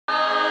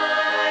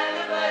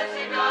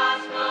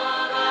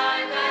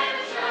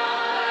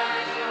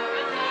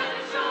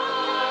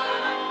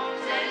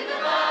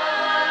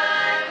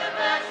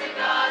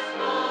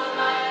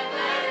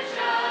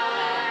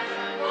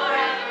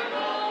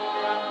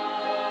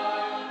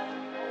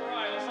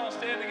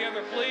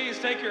together, please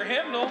take your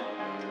hymnal.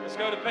 Let's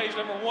go to page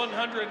number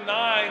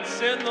 109.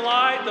 Send the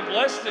light, the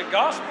blessed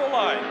gospel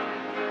light.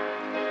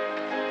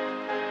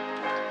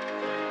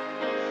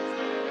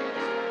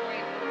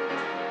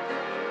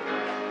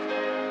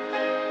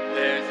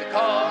 There's a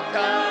call,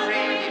 come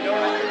ring, you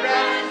know the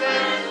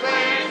restless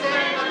waves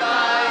in the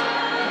light,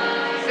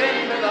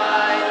 sing the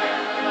light.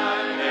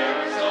 There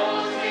are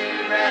souls to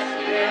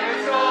rescue, there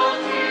are souls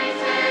to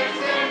save,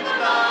 sing the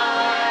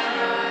light,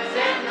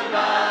 sing the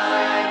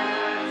light,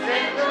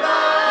 sing the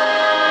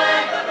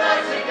light. The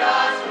blessed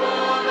gospel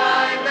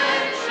light,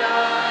 let it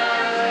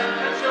shine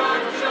from shore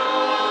to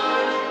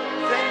shore.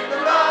 Sing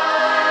the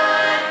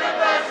light, the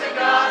blessed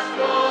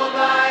gospel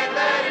light,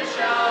 let it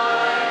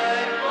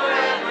shine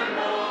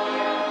forevermore.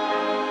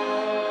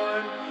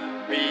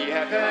 We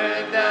have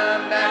heard the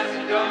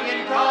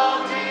Macedonian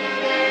call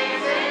today,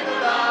 sing the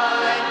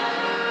light,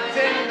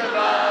 sing the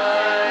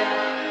light.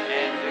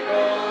 And the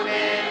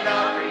golden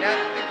offering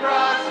at the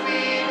cross we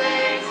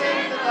lay,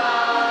 sing the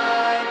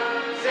light,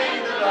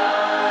 sing the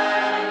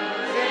light,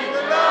 sing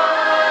the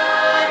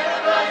light. The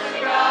blessed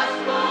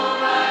gospel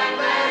light,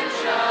 let it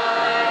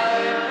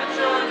shine from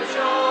shore to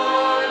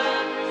shore.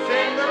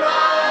 Sing the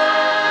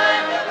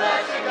light, the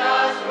blessed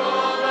gospel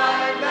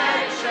light, let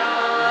it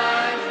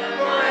shine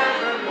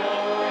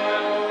forevermore.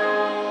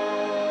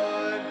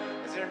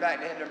 Let's turn back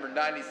to hymn number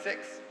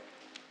 96.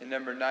 In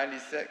number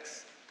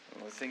 96,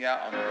 we'll sing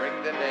out on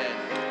Bring Them In.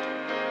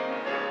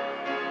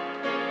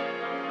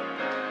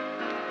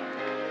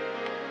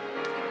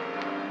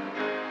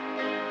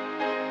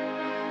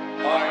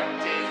 Hark,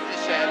 'tis the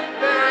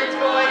shepherd's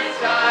voice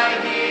I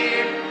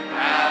hear,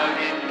 out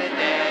in the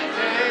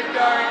desert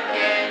dark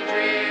and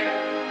drear,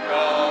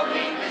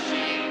 calling the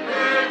sheep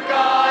who've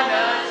gone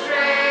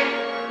astray,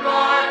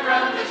 far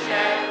from the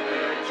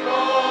shepherd's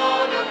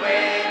fold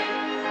away.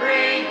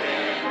 Bring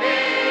them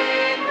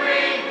in,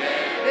 bring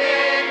them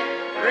in,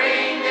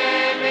 bring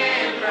them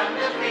in from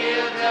the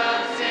fields of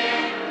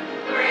sin.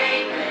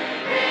 Bring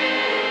them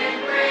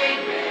in, bring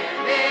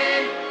them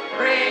in,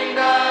 bring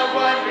the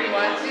wandering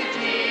ones to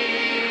Jesus.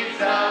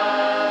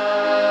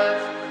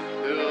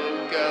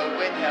 Who'll go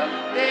and help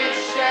this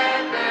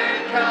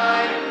shepherd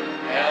kind,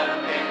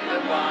 helping the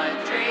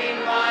wandering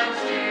ones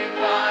to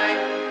find.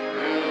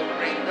 Who'll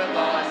bring the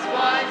lost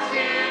ones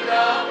to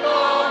the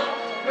fold,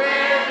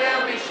 where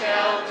they'll be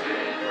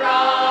sheltered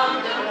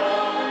from the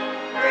cold.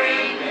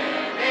 Bring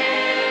them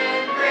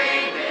in,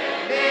 bring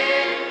them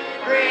in,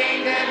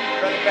 bring them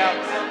from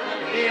the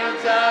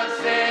fields of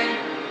sin.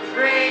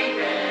 Bring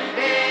them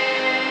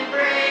in,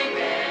 bring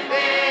them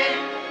in,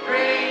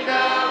 bring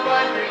the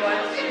wandering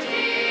ones to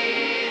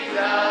Jesus.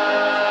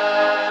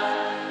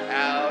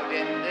 Out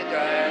in the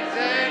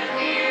desert,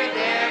 hear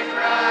their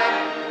cry,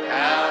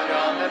 out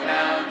on the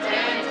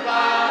mountains,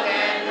 long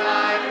and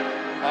high.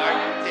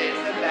 Hark, 'tis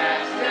the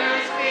Master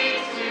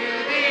speaks to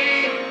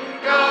thee,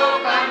 go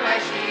find my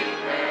sheep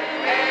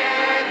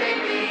where'er they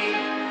be.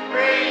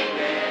 Bring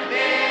them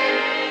in,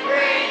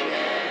 bring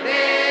them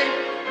in,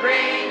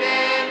 bring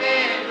them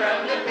in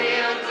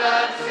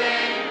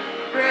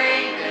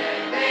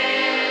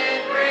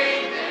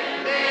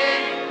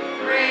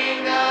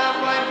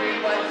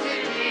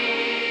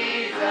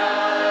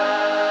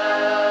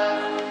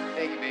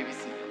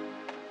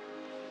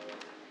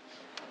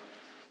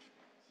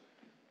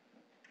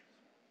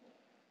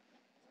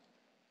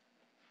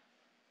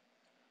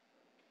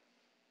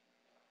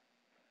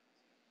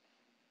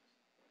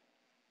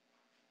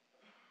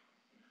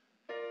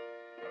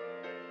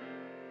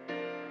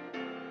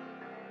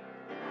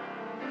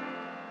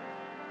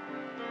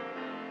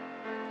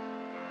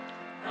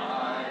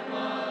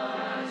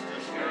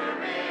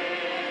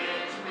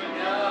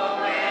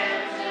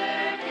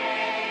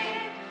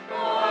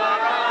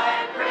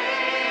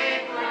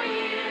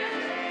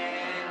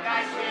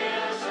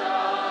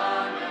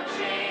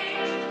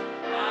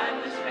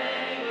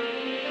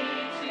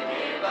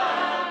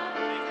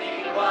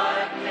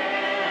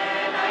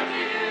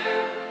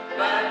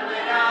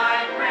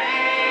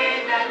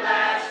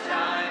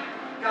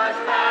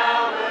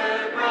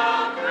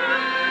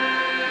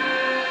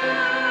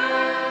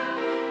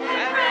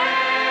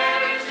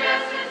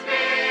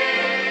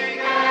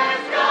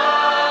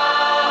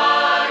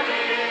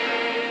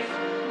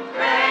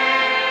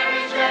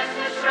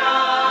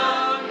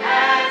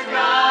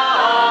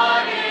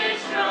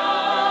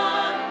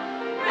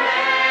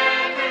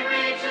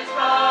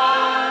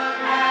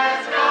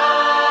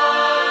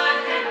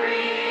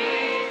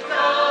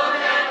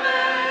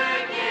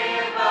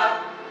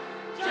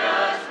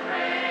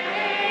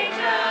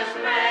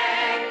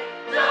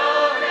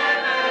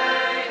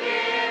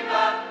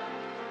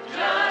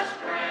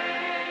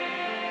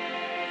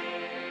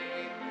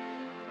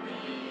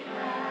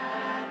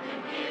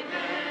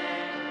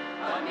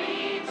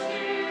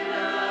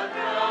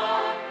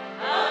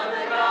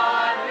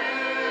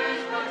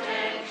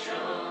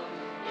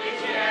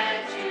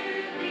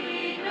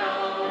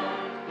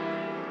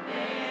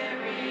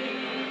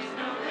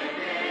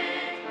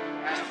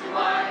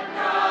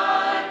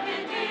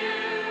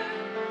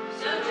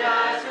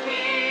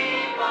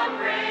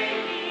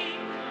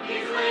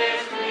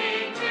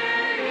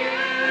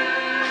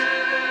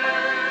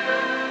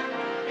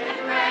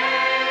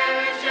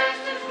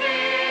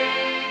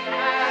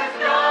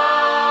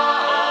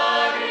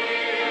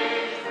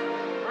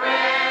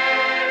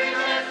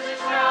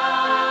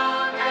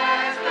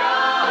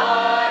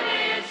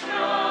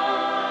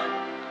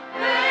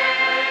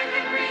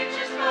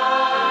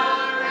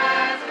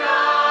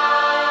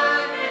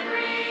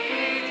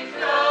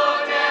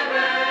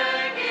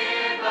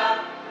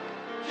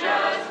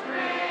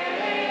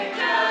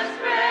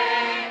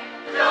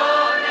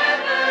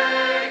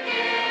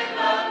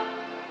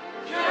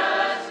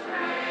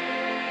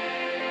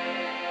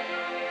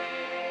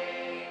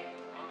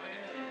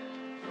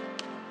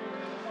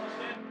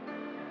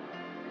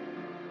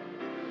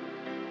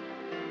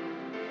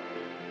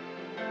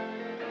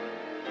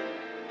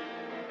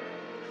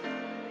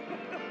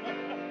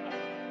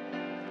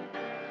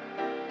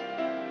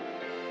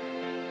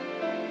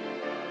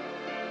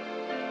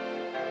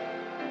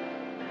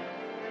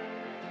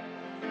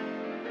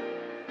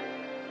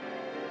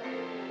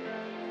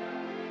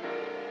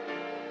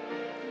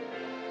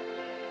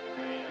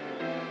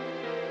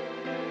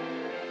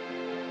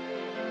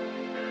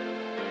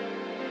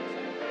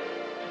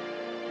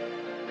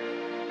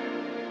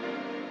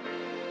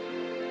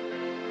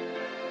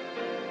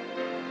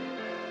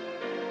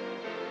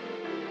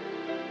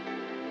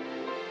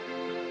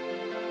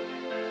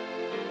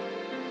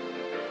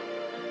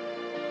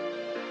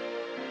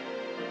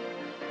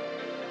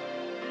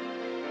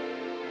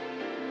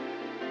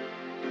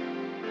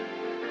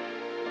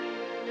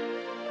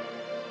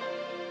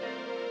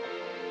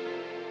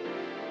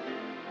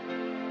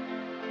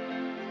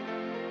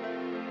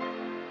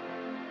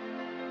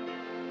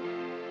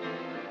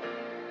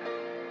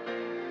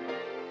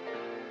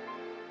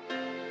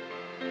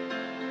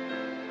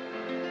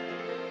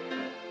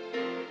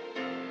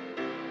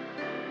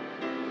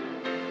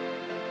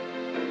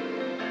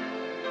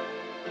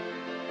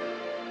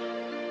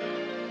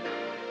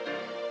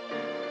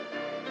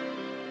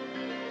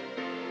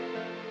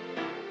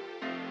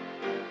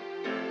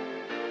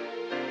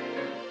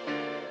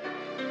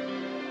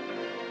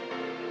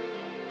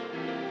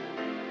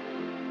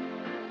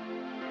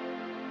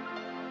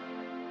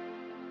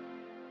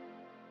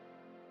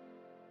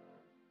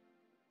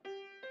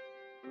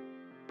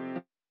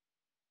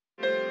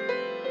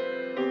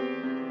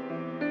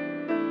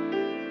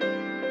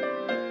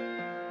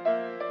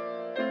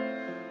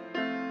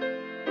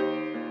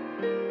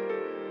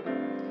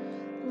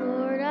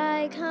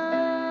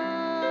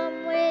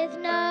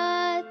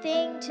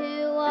nothing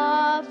to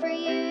offer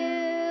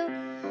you.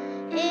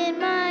 In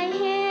my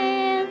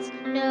hands,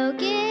 no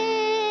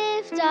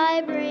gift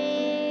I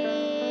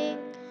bring.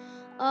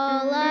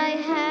 All I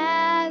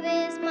have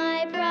is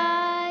my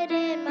pride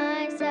and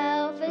my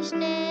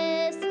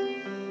selfishness.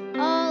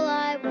 All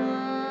I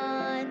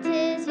want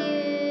is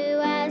you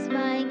as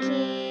my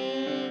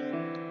King.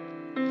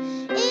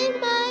 In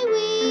my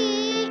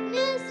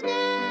weakness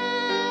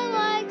now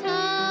I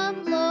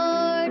come,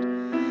 Lord.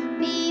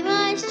 Be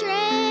my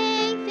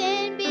strength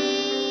and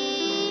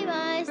be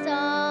my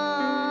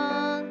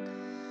song.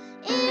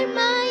 In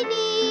my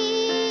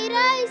need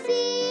I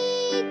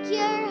seek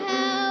your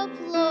help,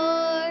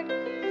 Lord.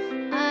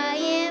 I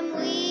am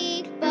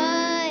weak,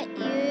 but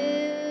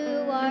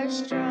you are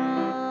strong.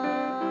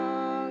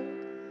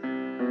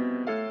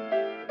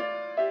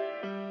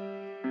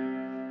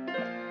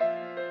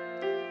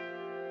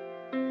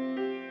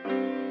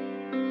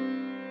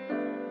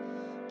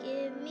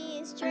 Give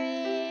me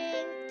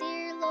strength,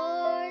 dear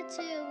Lord,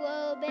 to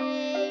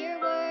obey your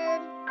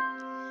word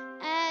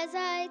as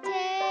I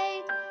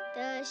take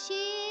the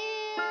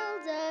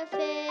shield of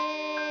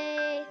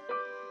faith.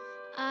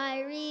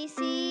 I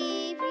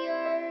receive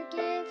your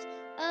gift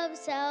of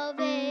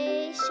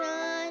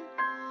salvation.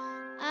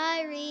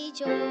 I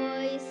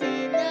rejoice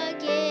in the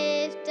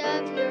gift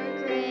of your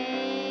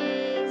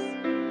grace.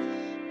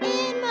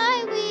 In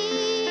my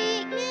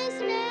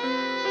weakness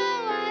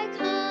now I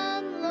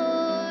come,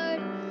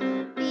 Lord.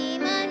 Be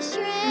my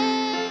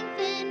strength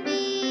and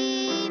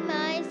be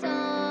my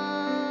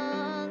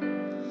song.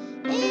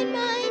 In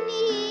my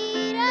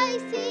need I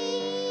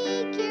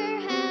seek your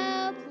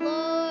help,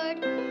 Lord.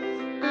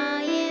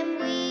 I am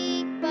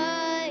weak,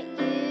 but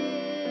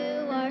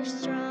you are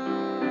strong.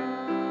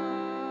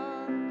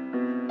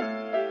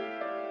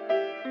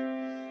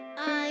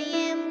 I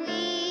am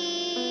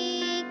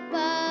weak,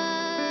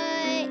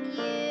 but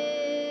you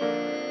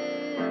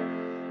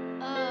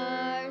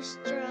are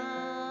strong.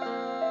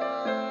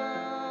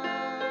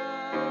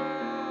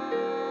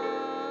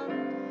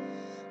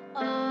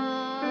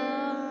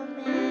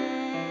 Amen.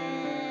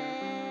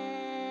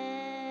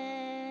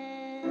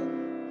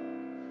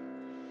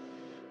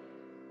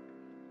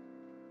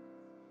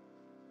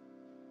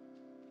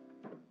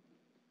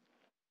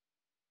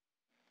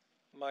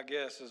 My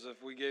guess is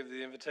if we gave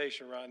the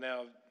invitation right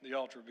now, the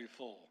altar would be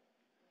full.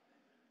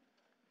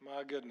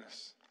 My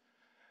goodness.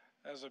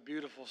 That's a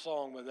beautiful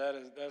song, but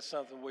that's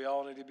something we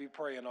all need to be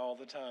praying all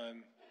the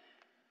time.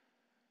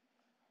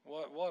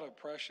 What a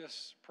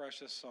precious,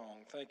 precious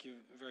song. Thank you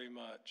very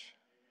much.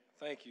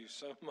 Thank you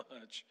so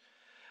much.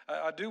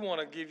 I do want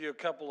to give you a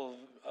couple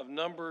of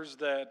numbers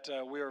that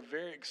we are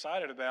very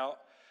excited about.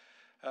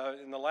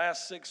 In the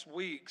last 6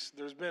 weeks,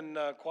 there's been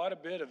quite a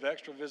bit of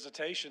extra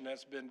visitation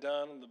that's been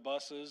done on the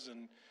buses,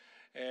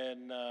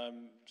 and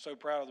so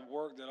proud of the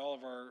work that all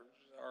of our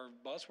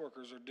bus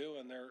workers are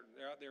doing. They're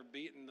out there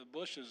beating the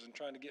bushes and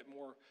trying to get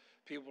more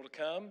people to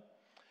come.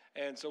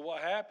 And so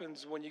what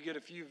happens when you get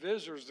a few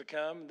visitors to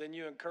come, then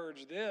you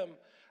encourage them,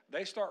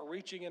 they start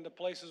reaching into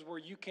places where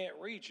you can't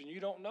reach and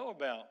you don't know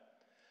about.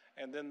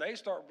 And then they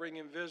start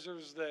bringing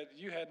visitors that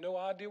you had no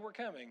idea were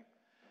coming.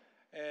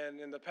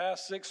 And in the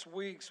past 6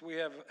 weeks, we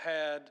have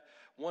had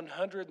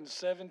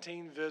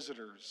 117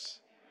 visitors.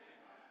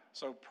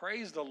 So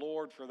praise the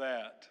Lord for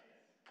that.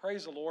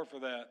 Praise the Lord for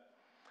that.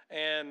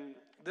 And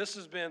this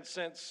has been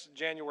since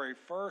January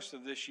 1st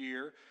of this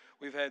year.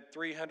 We've had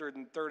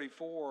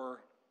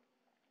 334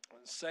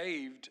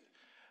 saved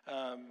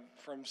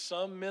from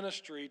some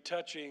ministry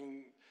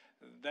touching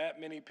that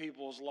many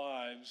people's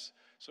lives.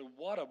 So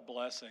what a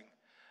blessing.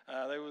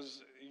 There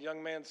was a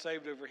young man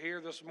saved over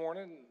here this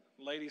morning,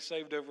 lady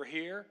saved over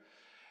here,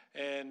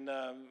 and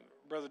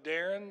Brother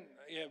Darren,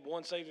 you had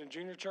one saved in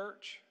junior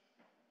church?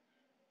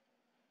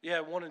 You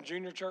had one in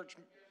junior church?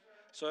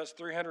 So that's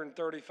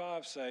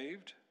 335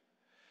 saved.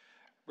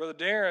 Brother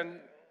Darren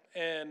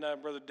and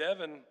Brother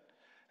Devin,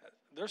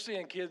 they're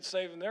seeing kids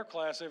saved in their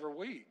class every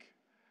week.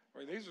 I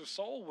mean, these are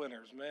soul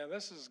winners, man.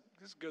 This is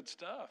good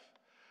stuff.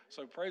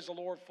 So praise the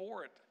Lord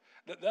for it.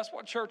 That's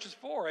what church is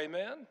for,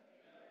 amen?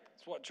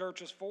 That's what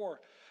church is for.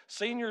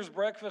 Seniors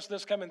breakfast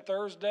this coming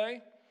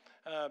Thursday.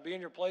 Be in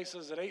your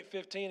places at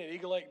 8:15 at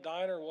Eagle Lake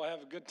Diner. We'll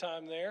have a good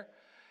time there.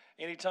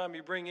 Anytime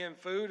you bring in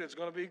food, it's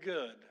going to be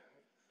good,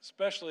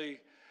 especially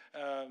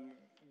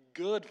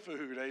good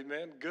food,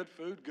 amen? Good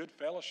food, good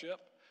fellowship.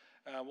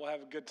 We'll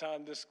have a good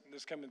time this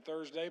coming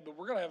Thursday, but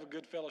we're going to have a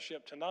good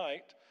fellowship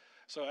tonight.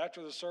 So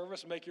after the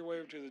service, make your way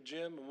over to the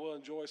gym, and we'll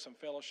enjoy some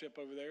fellowship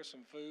over there,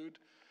 some food.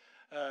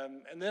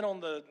 And then on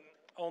the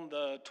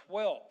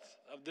 12th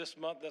of this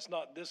month, that's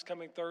not this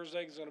coming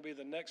Thursday, it's going to be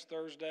the next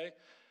Thursday,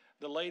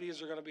 the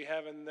ladies are going to be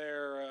having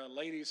their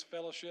ladies'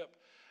 fellowship.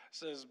 It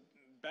says,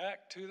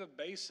 back to the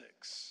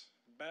basics.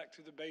 Back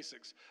to the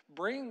basics.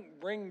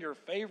 Bring your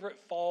favorite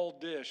fall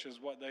dish is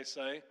what they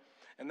say,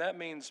 and that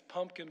means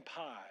pumpkin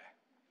pie.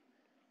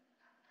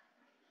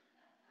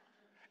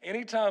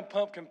 Anytime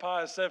pumpkin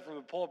pie is said from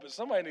the pulpit,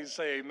 somebody needs to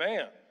say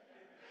amen.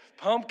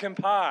 Pumpkin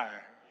pie.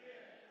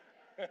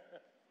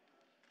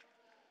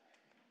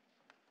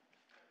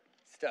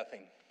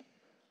 Stuffing.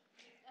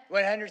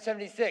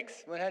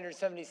 176.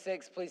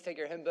 176, please take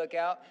your hymn book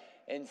out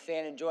and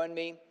stand and join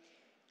me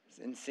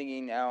in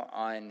singing out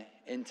on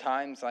In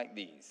Times Like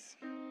These.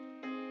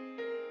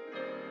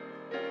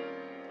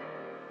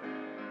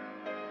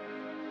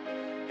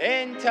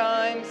 In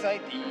times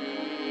like these,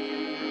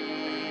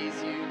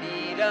 you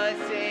need a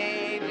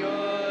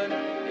Savior.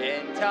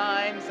 In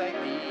times like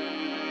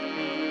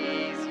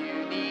these,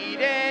 you need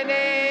an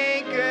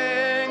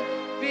anchor.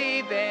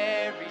 Be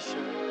very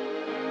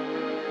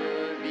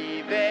sure,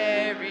 be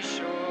very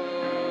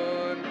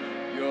sure.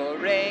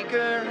 Your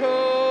anchor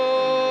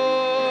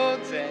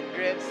holds and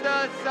grips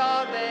the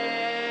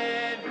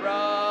solid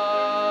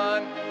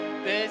rock.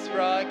 This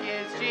rock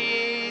is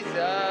Jesus,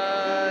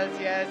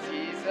 yes,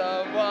 he's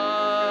the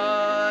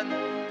one.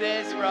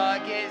 This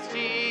rock is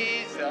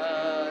Jesus,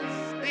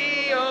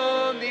 the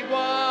only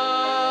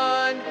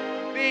one.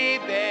 Be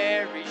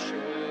very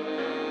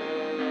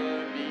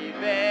sure, be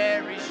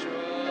very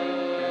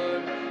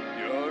sure.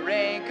 Your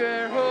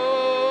anchor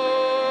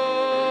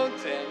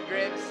holds and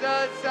grips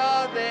the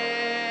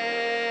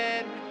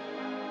solid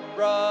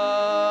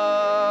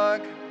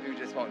rock. We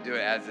just won't do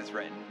it as it's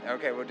written.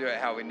 Okay, we'll do it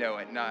how we know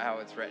it, not how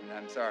it's written.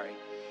 I'm sorry.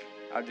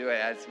 I'll do it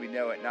as we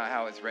know it, not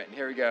how it's written.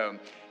 Here we go.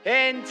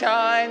 In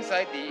times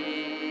like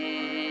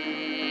these,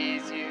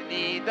 you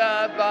need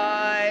the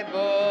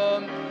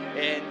Bible.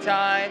 In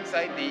times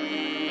like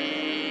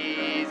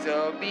these,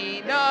 oh,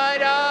 be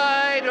not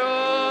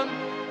idle.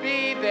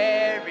 Be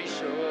very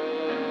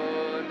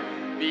sure,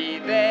 be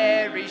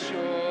very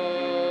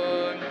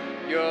sure.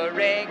 Your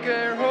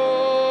anchor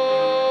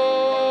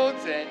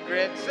holds and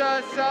grips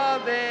a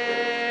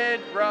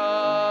solid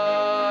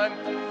rock.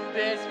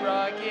 This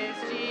rock is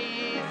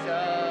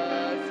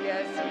Jesus,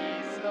 yes,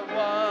 he's the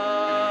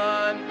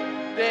one.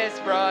 This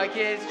rock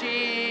is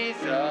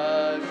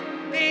Jesus,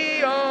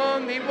 the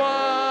only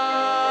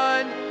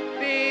one.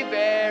 Be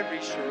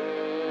very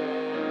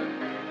sure,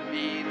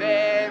 be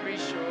very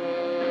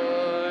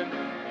sure.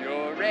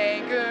 Your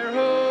anchor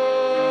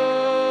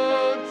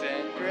holds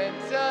and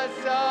grips a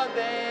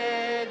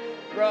solid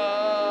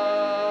rock.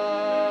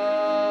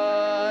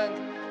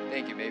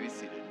 Thank you, may be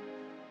seated.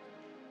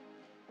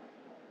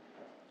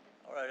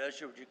 All right,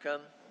 Usher, would you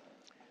come?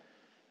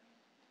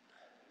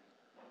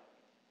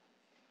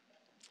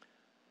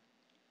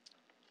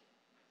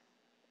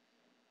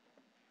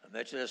 I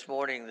mentioned this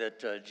morning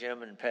that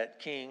Jim and Pat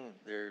King,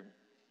 they're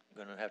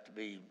going to have to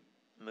be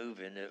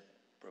moving. It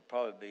will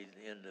probably be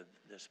the end of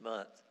this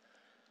month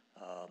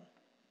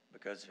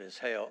because of his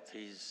health.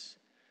 He's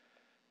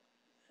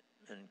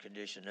in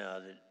condition now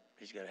that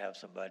he's got to have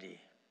somebody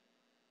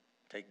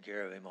taking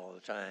care of him all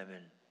the time,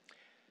 and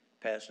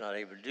Pat's not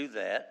able to do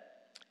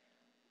that.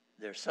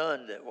 Their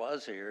son that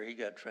was here, he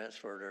got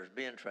transferred or is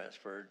being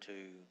transferred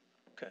to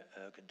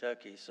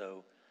Kentucky,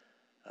 so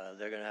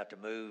they're going to have to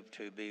move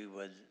to be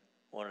with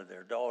one of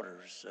their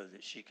daughters so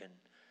that she can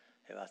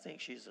have, I think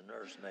she's a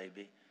nurse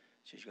maybe,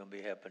 she's going to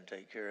be helping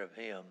take care of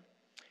him.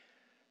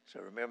 So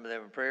remember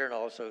them in prayer, and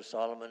also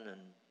Solomon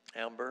and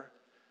Amber.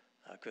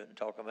 I couldn't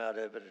talk them out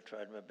of it, I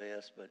tried my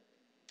best, but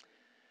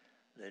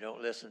they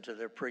don't listen to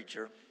their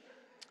preacher.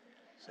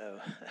 So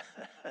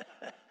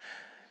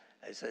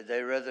they said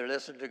they'd rather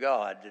listen to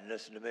God than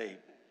listen to me.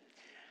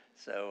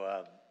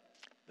 So,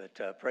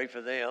 but pray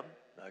for them.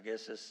 I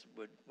guess this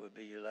would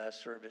be your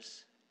last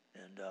service.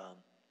 And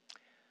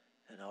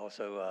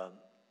also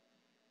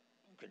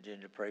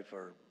continue to pray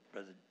for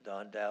Brother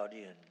Don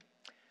Dowdy and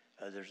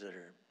others that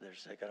are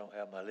sick. I don't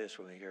have my list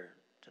with me here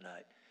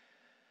tonight.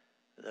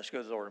 But let's go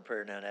to the Lord in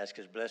prayer now and ask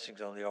his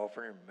blessings on the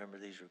offering. And remember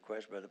these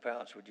requests. Brother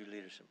Pounce, would you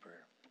lead us in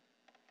prayer?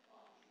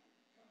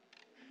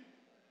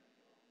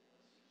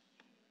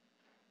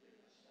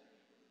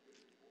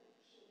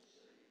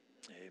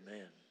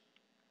 Amen.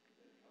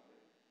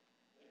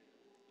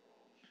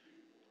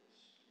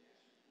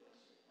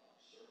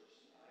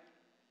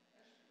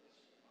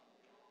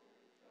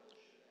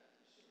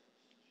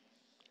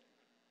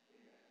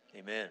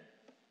 Amen.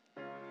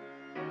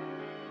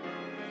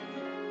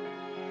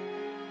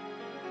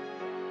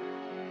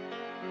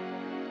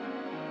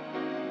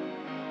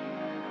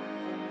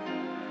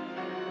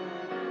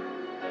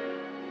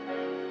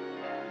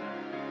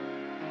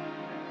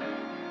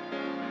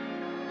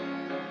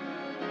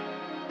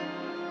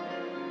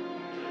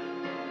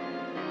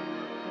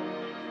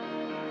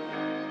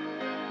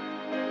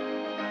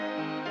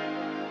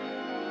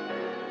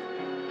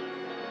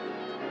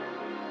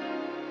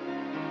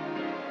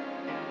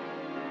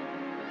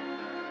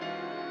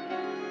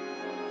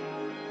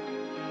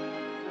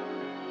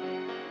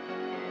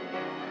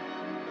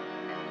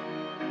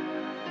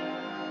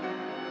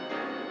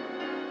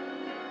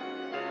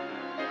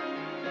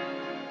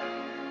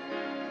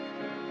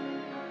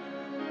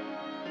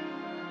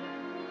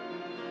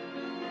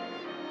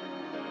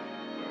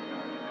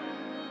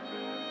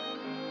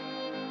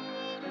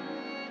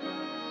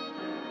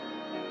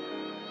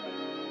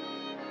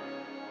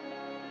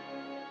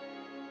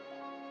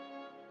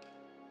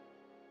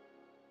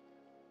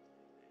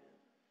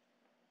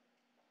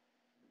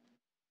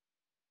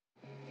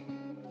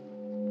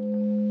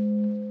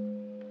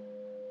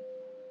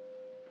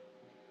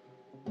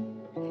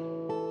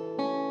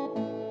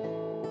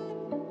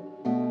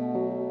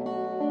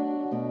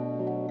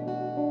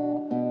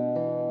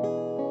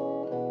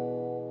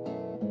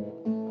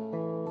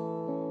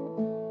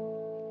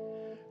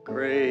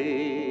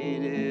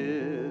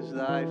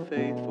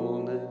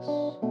 faithfulness.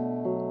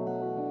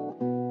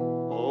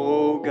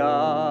 O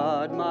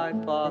God, my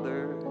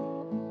Father,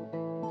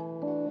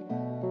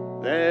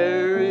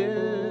 there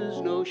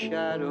is no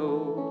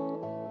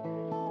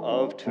shadow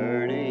of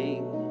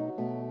turning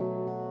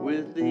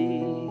with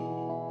thee.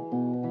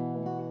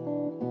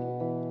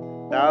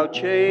 Thou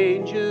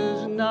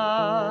changes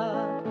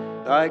not,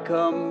 thy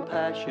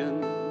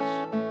compassions,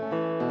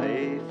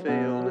 they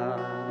fail not.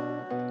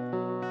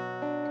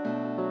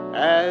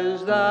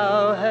 As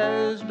thou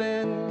hast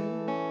been,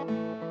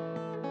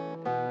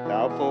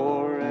 thou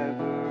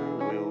forever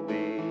will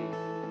be.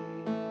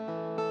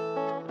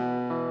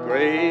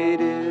 Great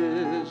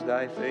is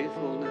thy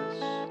faithfulness,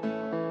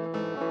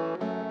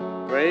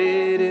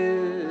 great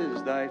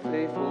is thy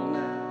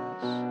faithfulness.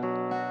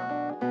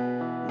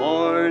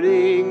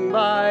 Morning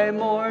by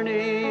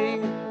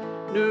morning,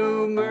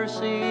 new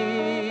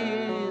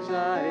mercies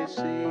I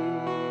see.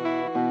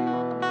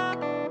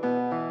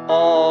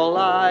 All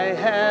I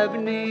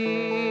have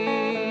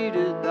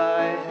needed,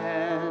 thy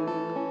hand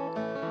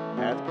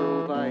hath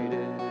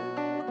provided.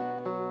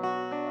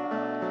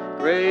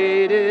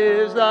 Great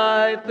is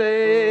thy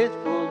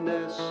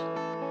faithfulness,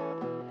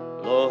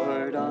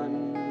 Lord,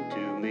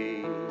 unto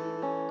me.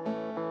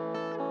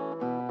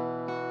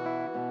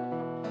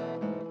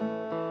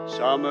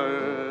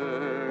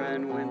 Summer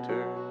and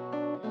winter,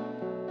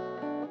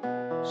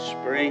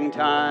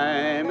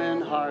 springtime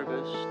and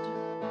harvest,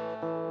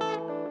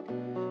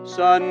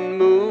 sun,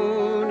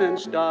 moon, and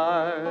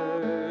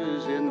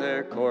stars in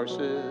their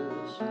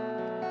courses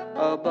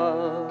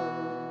above,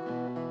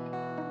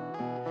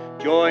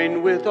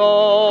 join with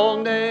all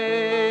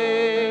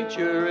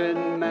nature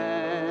and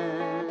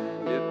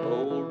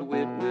manifold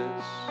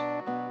witness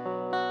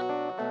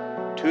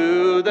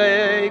to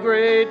thy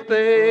great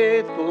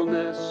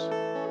faithfulness,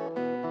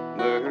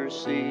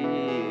 mercy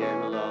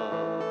and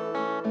love.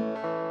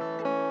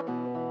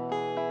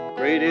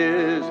 Great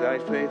is thy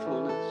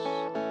faithfulness,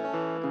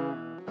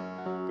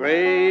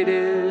 great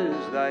is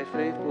thy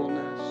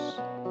faithfulness.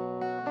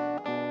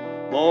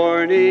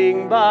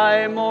 Morning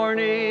by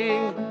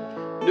morning,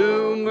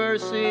 new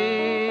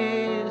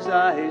mercies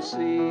I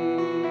see.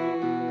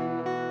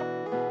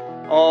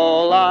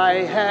 All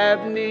I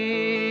have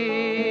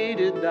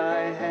needed,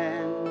 thy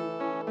hand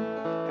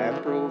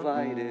hath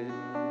provided.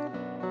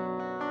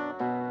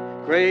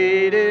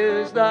 Great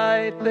is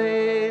thy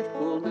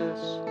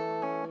faithfulness,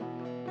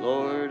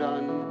 Lord,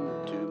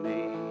 unto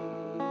me.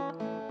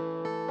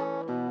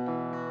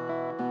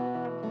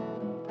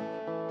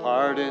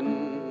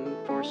 Pardon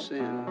for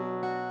sin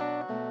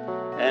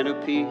and a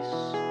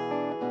peace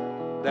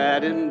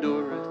that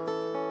endureth,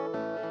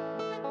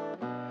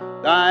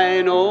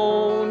 thine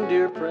own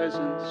dear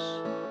presence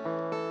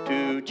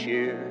to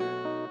cheer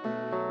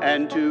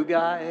and to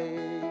guide,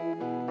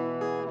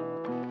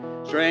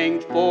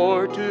 strength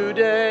for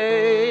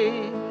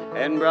today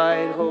and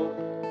bright hope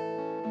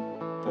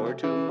for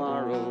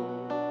tomorrow,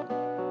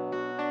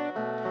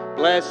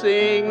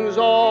 blessings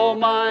all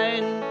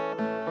mine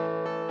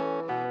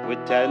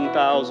with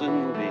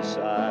 10,000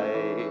 beside.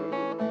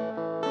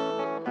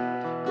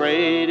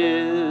 Great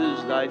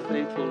is thy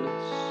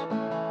faithfulness,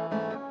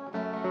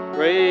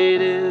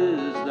 great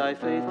is thy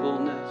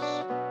faithfulness.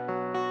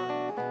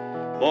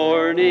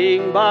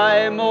 Morning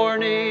by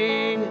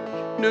morning,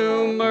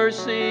 new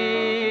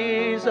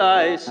mercies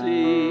I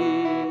see.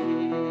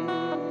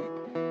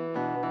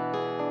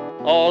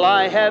 All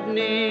I have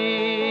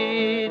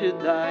needed,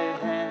 thy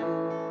hand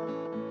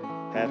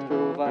hath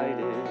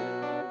provided.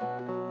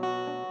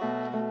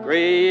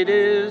 Great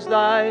is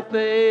thy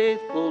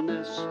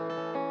faithfulness,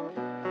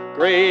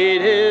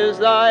 great is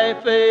thy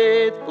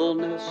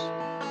faithfulness,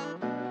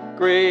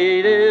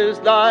 great is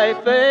thy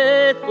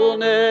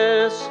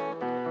faithfulness,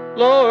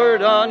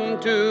 Lord,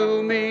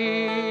 unto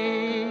me.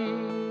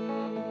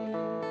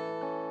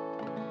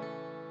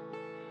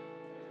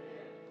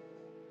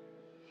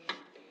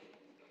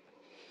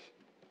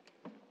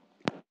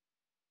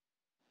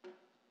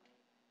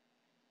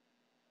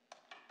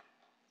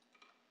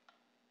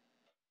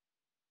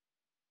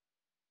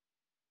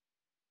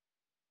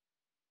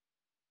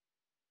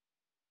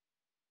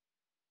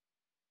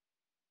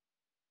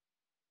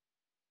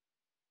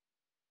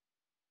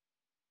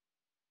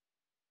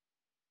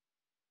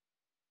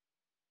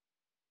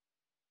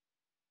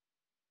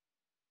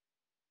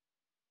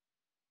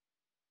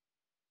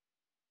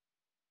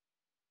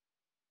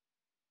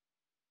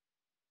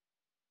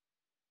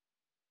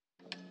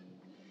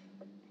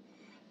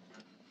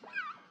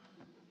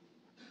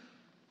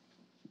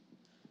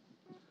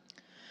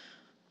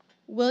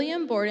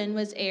 William Borden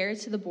was heir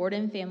to the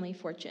Borden family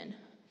fortune.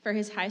 For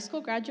his high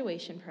school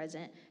graduation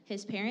present,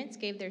 his parents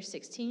gave their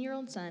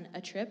 16-year-old son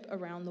a trip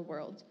around the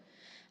world.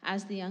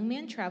 As the young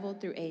man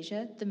traveled through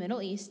Asia, the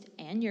Middle East,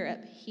 and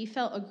Europe, he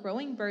felt a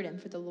growing burden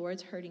for the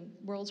world's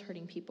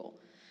hurting people.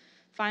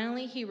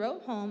 Finally, he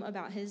wrote home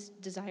about his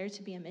desire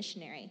to be a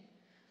missionary.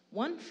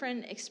 One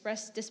friend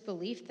expressed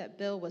disbelief that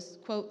Bill was,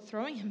 quote,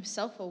 throwing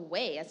himself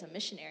away as a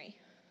missionary.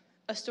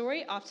 A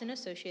story often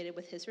associated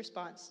with his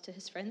response to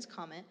his friend's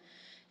comment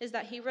is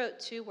that he wrote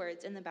 2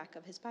 words in the back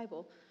of his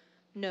Bible: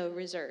 no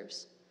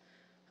reserves.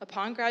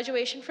 Upon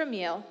graduation from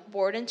Yale,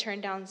 Borden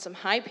turned down some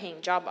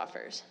high-paying job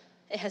offers.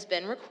 It has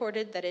been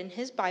recorded that in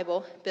his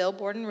Bible, Bill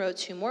Borden wrote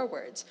 2 more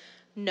words: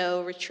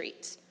 no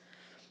retreats.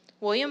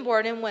 William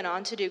Borden went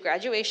on to do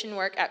graduation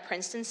work at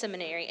Princeton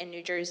Seminary in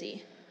New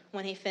Jersey.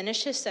 When he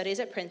finished his studies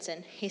at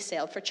Princeton, he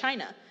sailed for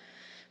China.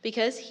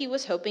 Because he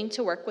was hoping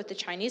to work with the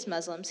Chinese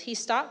Muslims, he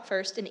stopped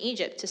first in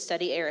Egypt to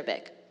study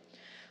Arabic.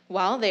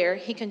 While there,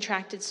 he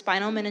contracted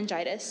spinal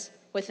meningitis.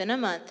 Within a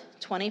month,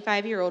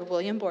 25-year-old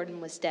William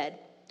Borden was dead.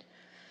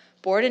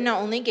 Borden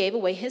not only gave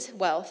away his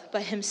wealth,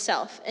 but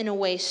himself in a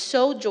way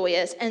so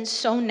joyous and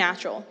so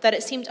natural that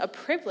it seemed a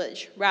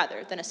privilege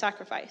rather than a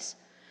sacrifice.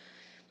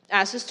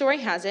 As the story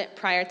has it,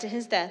 prior to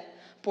his death,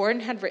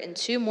 Borden had written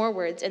 2 more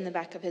words in the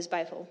back of his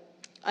Bible.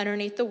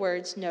 Underneath the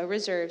words, no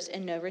reserves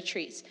and no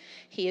retreats,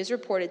 he is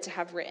reported to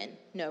have written,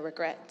 no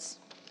regrets.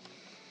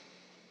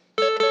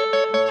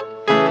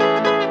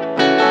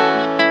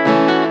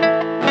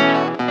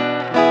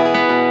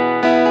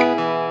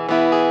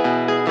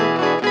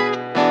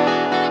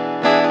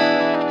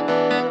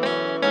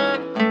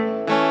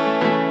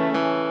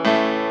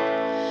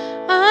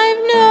 I've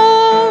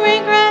no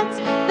regrets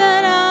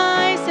that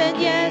I said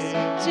yes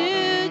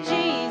to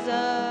Jesus.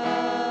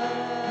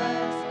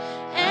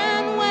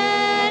 And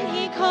when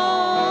he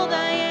called,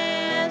 I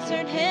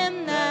answered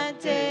him that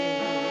day.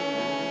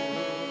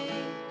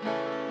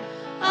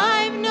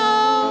 I've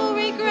no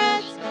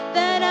regrets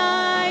that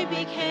I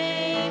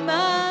became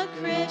a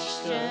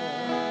Christian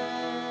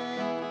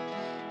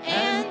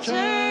and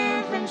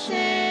turned from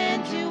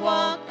sin to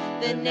walk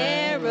the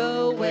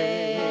narrow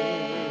way.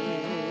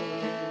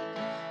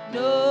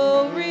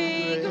 No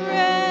regrets,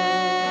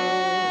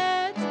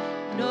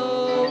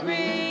 no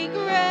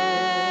regrets,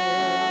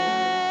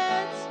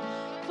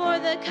 for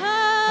the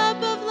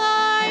cup of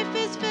life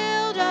is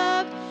filled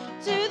up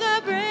to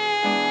the brim.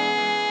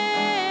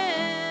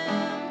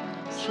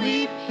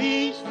 Sweet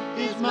peace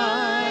is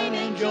mine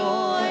and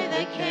joy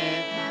that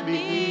can't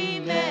be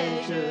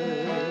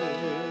measured.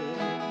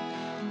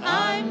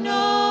 I've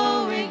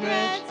no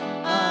regrets,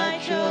 I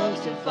chose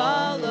to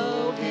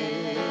follow him.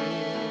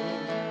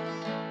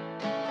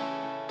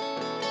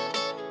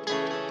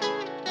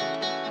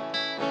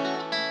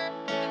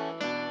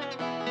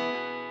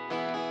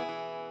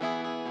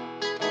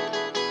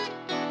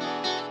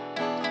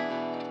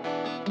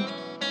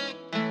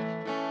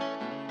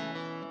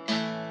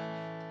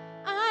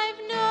 I've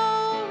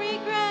no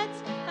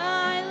regrets,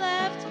 I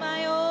left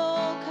my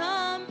old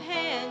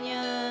companions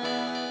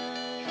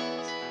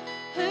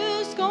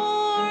who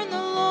scorn the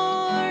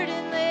Lord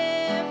and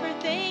live for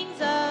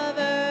things of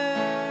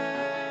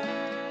earth.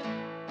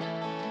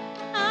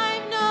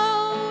 I've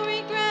no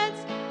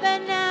regrets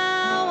that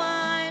now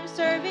I'm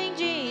serving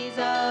Jesus.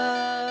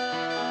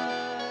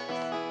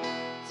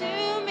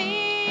 To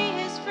me,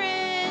 his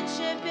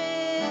friendship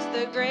is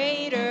the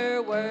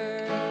greater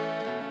word.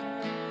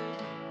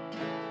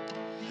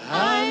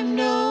 I've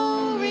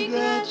no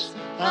regrets,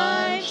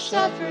 I've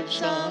suffered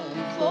some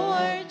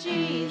for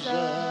Jesus.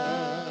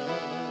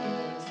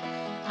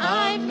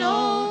 I've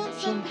known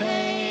some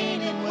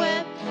pain and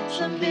wept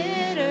some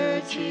bitter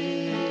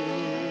tears.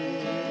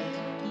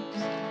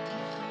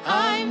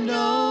 I've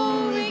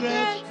no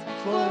regrets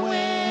for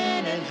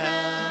when and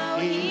how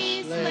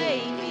he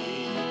slayed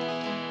me.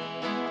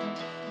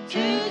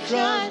 To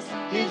trust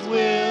his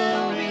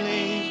will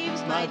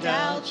relieves my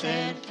doubts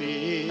and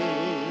fears.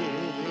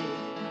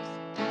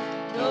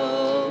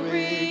 No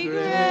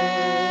regrets,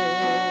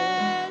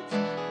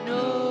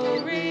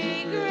 no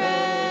regrets.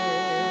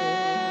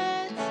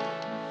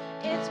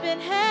 It's been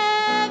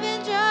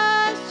heaven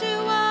just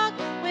to walk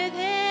with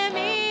him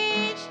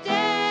each day.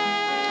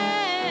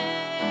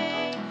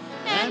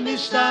 And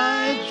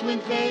besides, when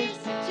face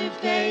to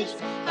face,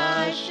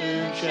 I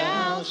soon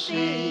shall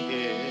see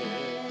him.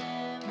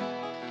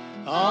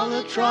 All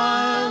the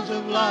trials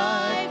of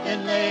life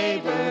and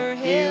labor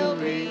he'll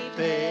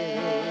repay.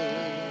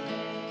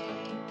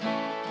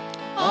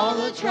 All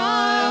the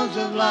trials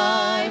of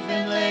life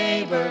and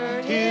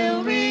labor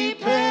he'll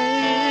repay.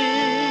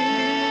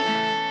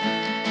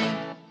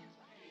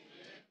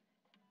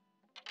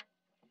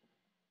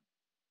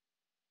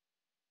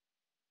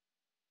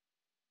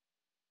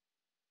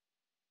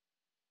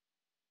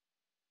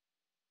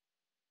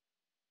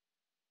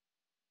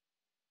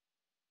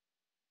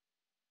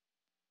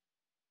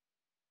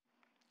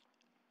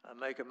 I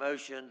make a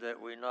motion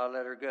that we not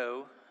let her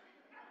go.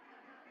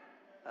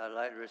 I'd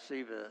like to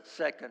receive a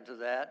second to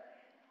that.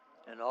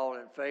 And all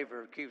in favor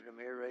of keeping them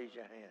here, raise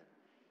your hand.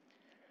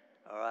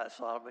 All right,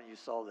 Solomon, you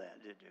saw that,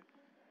 didn't you?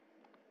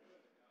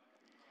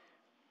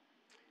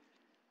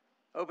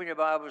 Open your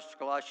Bibles to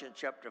Colossians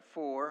chapter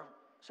 4.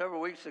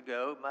 Several weeks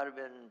ago, might have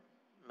been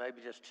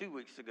maybe just 2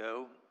 weeks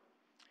ago,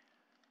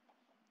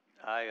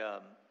 I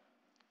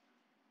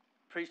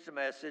preached a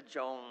message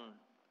on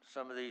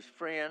some of these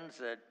friends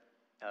that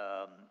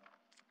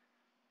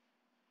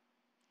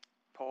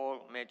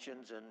Paul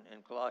mentions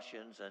in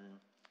Colossians, and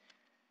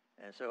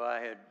so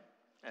I had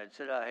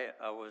said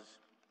I was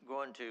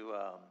going to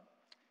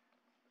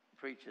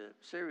preach a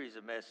series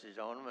of messages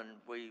on them, and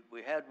we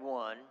had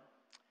one.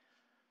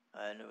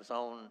 and it was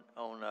on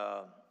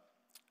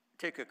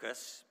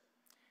Tychicus,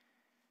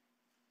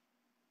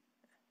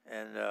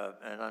 and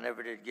I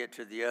never did get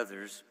to the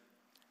others.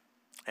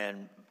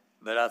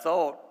 But I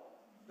thought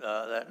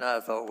that night, I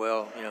thought,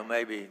 well,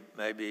 maybe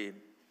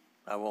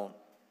I won't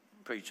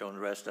preach on the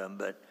rest of them.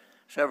 But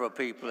several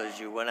people, as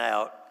you went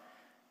out,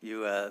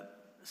 you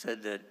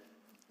said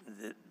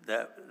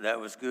that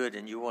was good,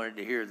 and you wanted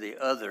to hear the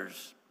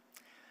others.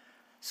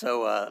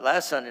 So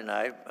last Sunday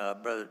night,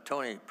 Brother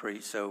Tony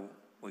preached, so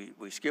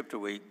we skipped a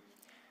week.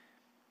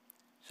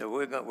 So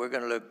we're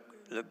going to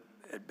look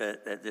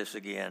at this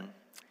again,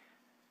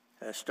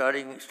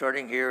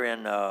 starting here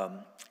in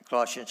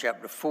Colossians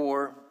chapter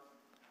 4,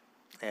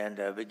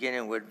 and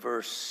beginning with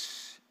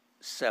verse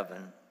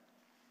 7.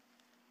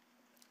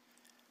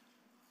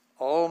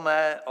 All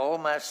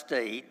my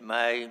state,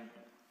 my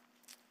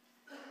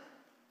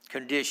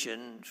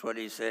condition, is what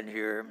he said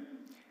here,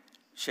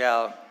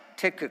 shall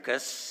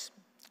Tychicus,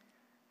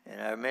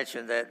 and I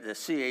mentioned that the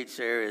CH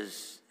there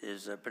is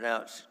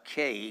pronounced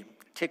K,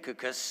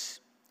 Tychicus,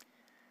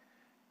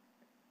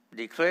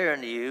 declare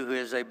unto you, who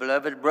is a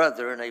beloved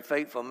brother and a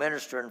faithful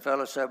minister and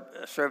fellow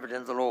servant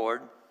in the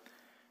Lord,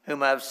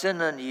 whom I have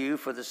sent unto you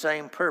for the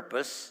same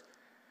purpose,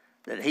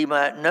 that he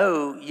might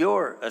know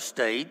your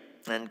estate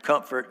and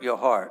comfort your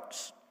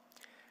hearts.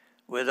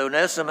 With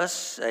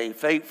Onesimus, a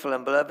faithful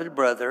and beloved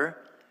brother,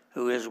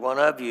 who is one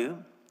of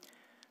you,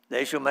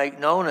 they shall make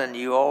known unto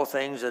you all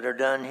things that are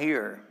done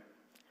here.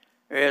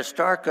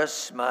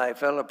 Aristarchus, my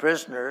fellow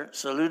prisoner,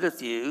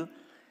 saluteth you,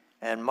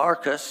 and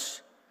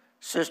Marcus,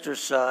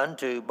 sister's son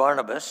to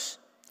Barnabas,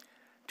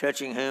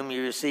 touching whom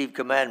you receive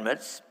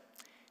commandments.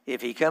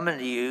 If he come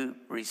unto you,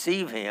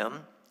 receive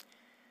him.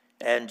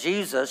 And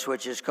Jesus,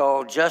 which is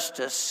called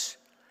Justus,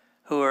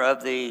 who are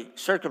of the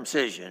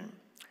circumcision.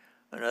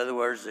 In other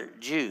words, they're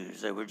Jews.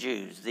 They were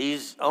Jews.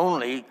 These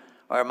only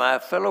are my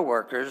fellow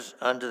workers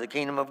unto the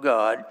kingdom of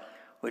God,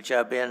 which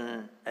have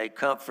been a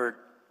comfort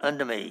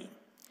unto me.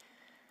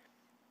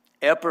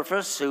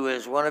 Epaphras, who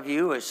is one of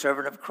you, a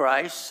servant of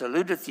Christ,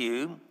 saluteth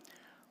you,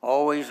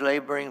 always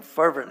laboring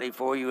fervently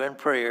for you in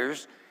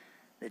prayers,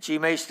 that ye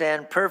may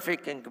stand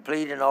perfect and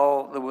complete in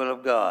all the will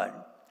of God.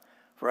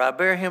 For I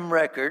bear him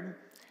record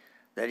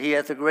that he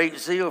hath a great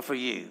zeal for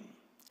you,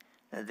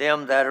 and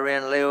them that are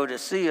in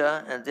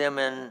Laodicea, and them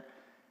in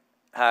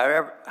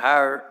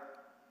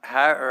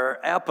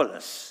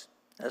Hierapolis.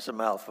 That's a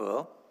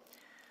mouthful.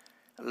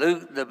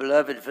 Luke, the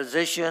beloved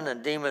physician,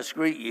 and Demas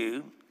greet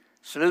you.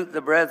 Salute the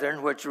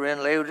brethren which are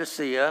in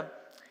Laodicea,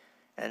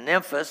 and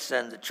Nymphas,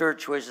 and the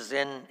church which is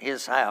in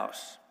his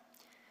house.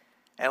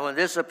 And when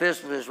this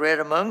epistle is read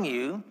among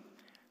you,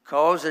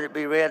 cause that it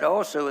be read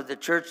also of the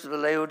church of the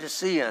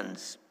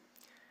Laodiceans,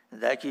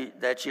 and that ye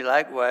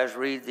likewise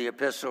read the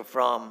epistle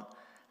from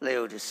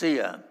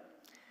Laodicea.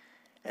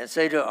 And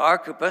say to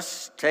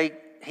Archippus, take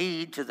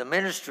heed to the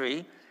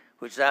ministry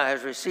which thou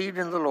hast received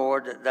in the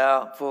Lord, that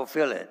thou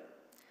fulfill it.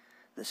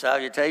 The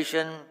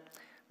salutation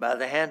by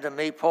the hand of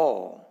me,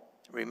 Paul.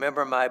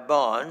 Remember my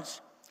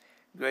bonds.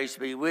 Grace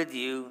be with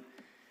you.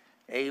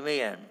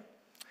 Amen.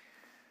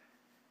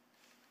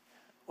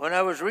 When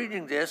I was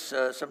reading this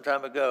some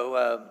time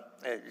ago,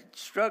 it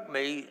struck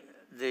me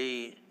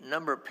the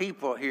number of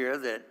people here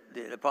that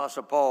the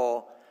Apostle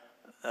Paul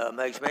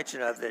makes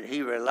mention of that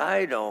he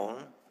relied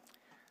on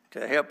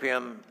to help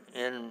him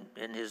in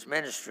his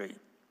ministry.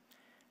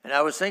 And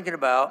I was thinking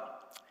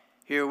about,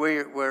 here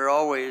we're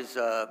always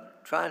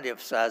trying to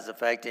emphasize the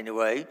fact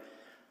anyway.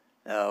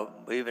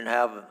 We even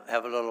have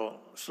a little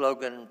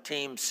slogan,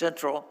 Team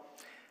Central.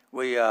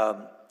 We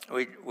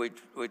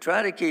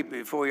try to keep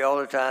before you all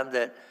the time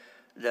that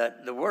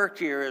the work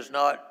here is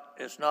not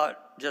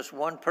just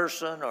one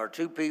person or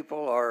two people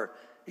or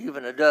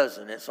even a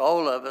dozen. It's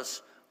all of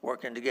us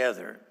working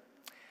together.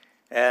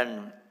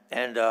 And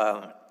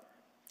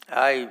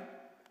I've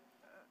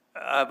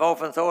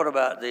often thought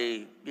about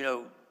the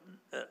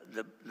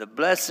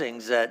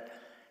blessings that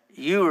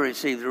you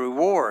receive, the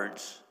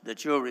rewards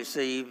that you'll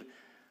receive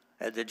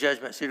at the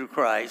judgment seat of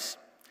Christ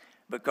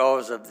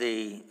because of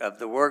the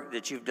work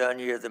that you've done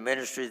here, the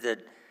ministry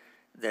that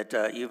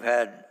you've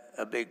had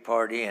a big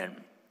part in.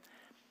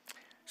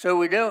 So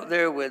we dealt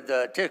there with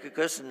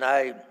Tychicus, and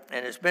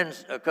it's been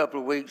a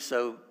couple of weeks,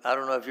 so I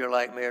don't know if you're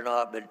like me or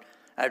not, but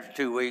after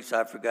 2 weeks,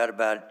 I forgot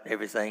about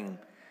everything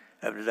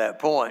up to that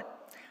point.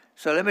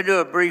 So let me do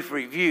a brief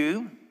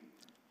review,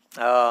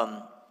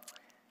 and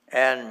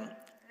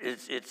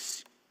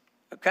it's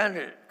a kind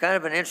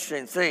of an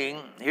interesting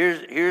thing.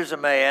 Here's a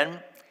man,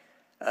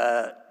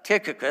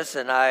 Tychicus,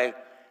 and I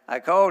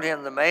called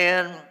him the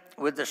man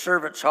with the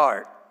servant's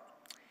heart.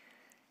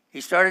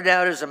 He started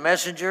out as a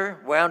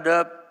messenger, wound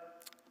up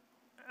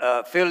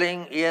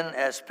filling in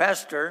as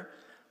pastor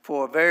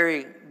for a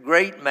very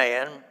great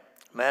man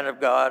of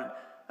God,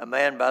 a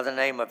man by the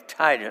name of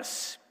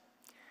Titus.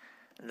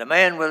 And the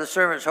man with a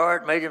servant's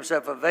heart made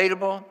himself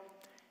available,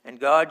 and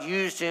God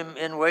used him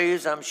in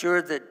ways I'm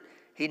sure that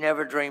he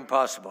never dreamed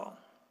possible.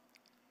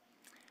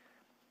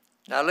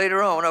 Now,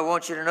 later on, I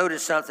want you to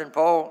notice something.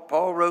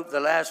 Paul wrote the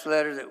last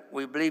letter that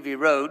we believe he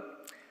wrote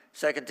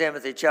 2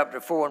 Timothy chapter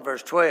 4 and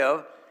verse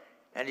 12.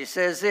 And he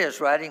says this,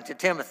 writing to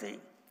Timothy,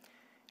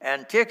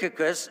 "And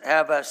Tychicus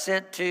have I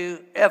sent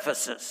to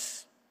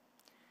Ephesus.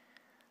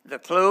 The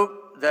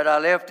cloak that I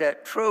left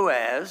at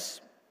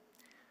Troas,"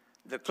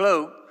 the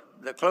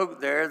cloak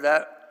there,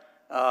 that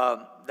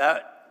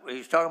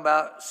he's talking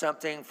about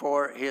something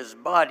for his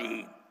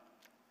body,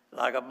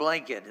 like a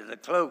blanket. The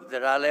cloak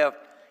that I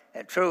left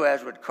at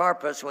Troas with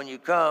Carpus, when you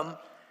come,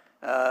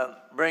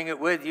 bring it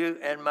with you,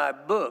 and my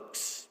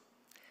books.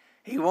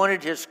 He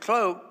wanted his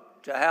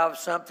cloak to have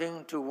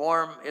something to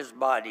warm his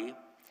body.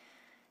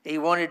 He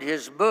wanted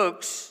his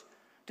books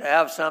to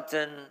have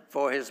something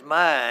for his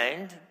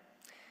mind.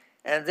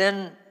 And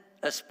then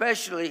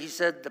especially, he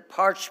said, the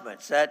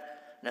parchments.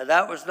 Now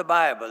that was the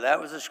Bible. That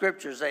was the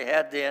scriptures they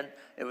had then.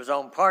 It was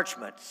on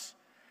parchments.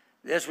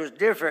 This was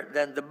different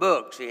than the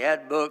books. He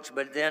had books,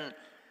 but then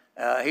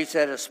he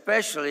said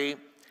especially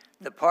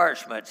the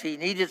parchments. He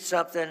needed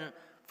something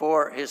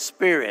for his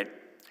spirit.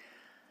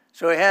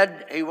 So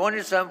he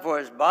wanted something for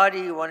his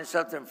body, he wanted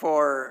something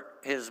for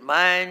his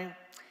mind,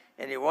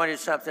 and he wanted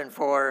something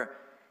for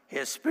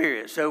his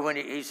spirit. So when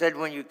he said,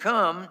 when you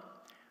come,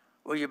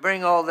 will you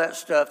bring all that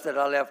stuff that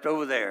I left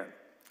over there?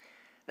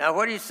 Now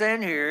what he's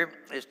saying here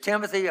is,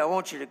 Timothy, I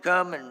want you to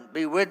come and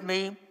be with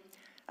me.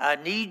 I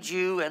need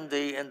you in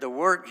the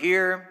work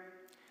here.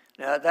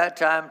 Now at that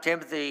time,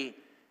 Timothy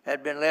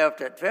had been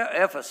left at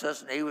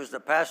Ephesus, and he was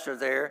the pastor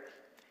there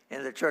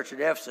in the church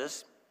at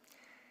Ephesus.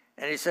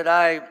 And he said,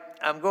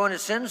 I'm going to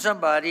send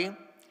somebody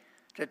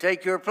to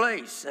take your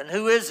place. And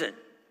who is it?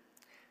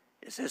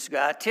 It's this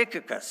guy,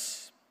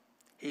 Tychicus.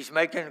 He's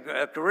making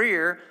a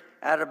career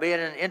out of being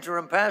an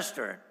interim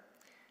pastor.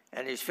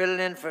 And he's filling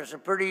in for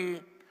some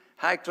pretty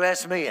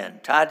high-class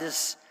men,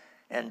 Titus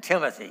and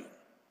Timothy.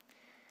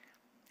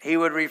 He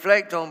would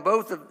reflect on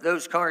both of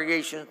those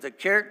congregations, the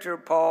character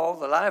of Paul,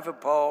 the life of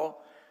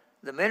Paul,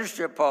 the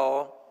ministry of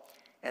Paul,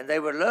 and they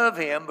would love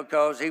him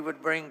because he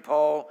would bring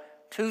Paul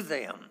to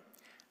them.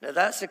 Now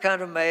that's the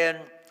kind of man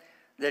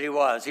that he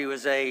was. He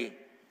was a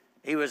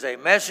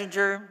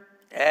messenger,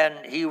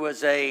 and he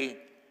was a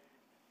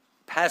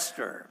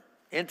pastor,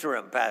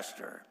 interim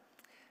pastor,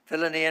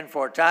 filling in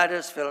for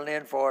Titus, filling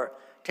in for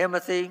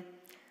Timothy,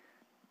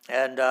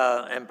 and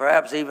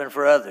perhaps even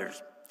for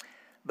others.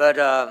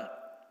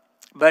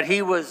 But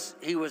he was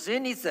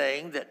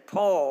anything that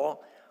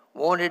Paul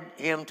wanted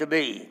him to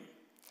be.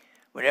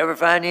 We never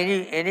find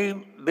any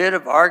bit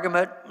of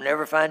argument,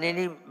 never find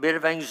any bit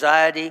of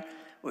anxiety.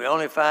 We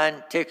only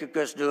find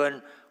Tychicus doing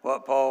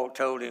what Paul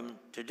told him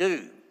to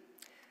do.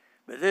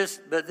 But this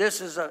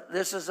is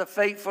a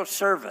faithful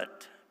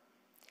servant.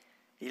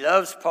 He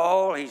loves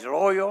Paul. He's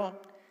loyal.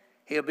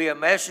 He'll be a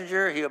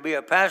messenger. He'll be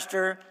a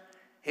pastor.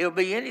 He'll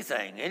be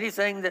anything.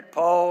 Anything that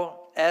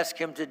Paul asked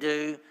him to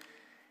do,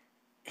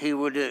 he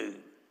will do.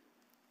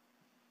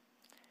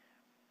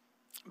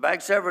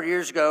 Back several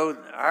years ago,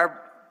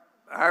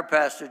 our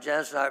pastor,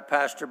 Janice and our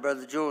pastor,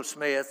 Brother Joel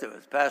Smith, that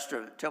was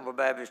pastor of Temple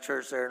Baptist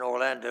Church there in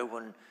Orlando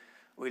when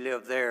we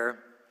lived there,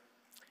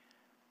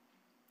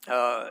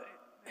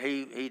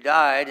 he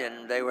died,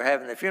 and they were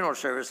having the funeral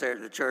service there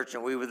at the church,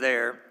 and we were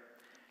there.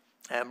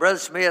 And Brother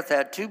Smith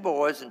had 2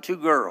 boys and 2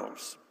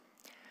 girls.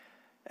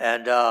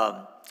 And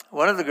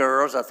one of the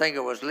girls, I think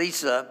it was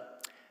Lisa,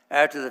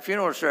 after the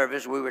funeral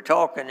service, we were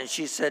talking, and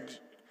she said,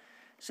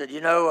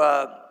 you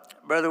know,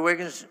 Brother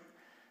Wiggins,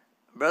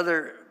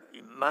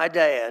 my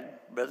dad,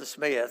 Brother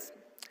Smith,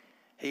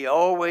 he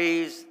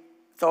always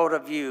thought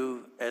of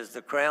you as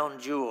the crown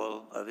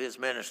jewel of his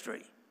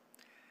ministry.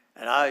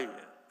 And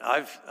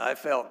I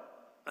felt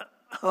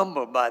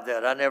humbled by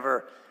that. I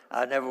never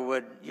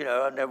would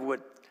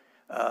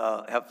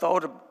have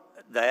thought of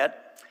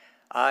that.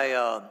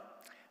 I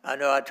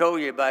know I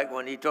told you back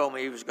when he told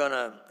me he was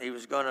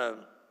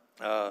gonna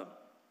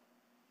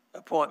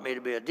appoint me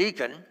to be a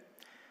deacon,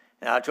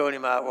 and I told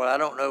him, I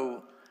don't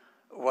know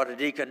what a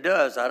deacon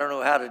does. I don't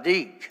know how to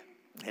deacon.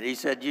 And he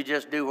said, you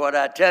just do what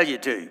I tell you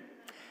to.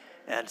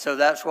 And so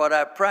that's what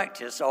I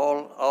practiced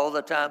all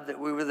the time that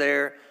we were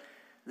there,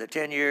 the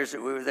 10 years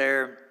that we were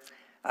there.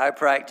 I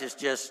practiced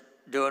just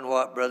doing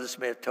what Brother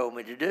Smith told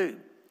me to do.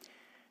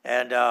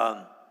 And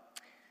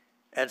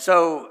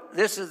so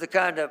this is the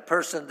kind of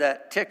person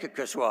that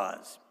Tychicus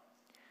was.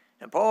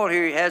 And Paul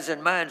here, he has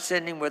in mind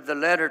sending with the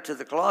letter to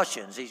the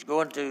Colossians. He's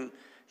going to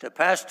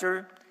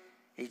pastor.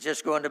 He's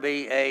just going to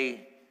be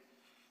a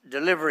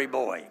delivery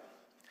boy.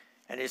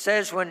 And he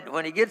says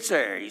when he gets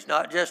there, he's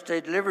not just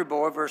a delivery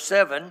boy. Verse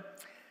 7,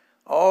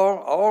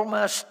 all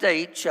my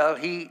state shall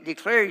he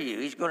declare you.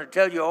 He's going to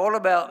tell you all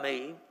about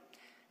me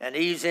and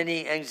ease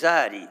any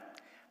anxiety.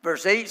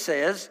 Verse 8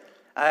 says,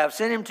 I have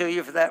sent him to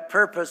you for that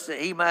purpose, that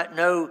he might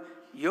know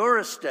your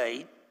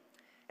estate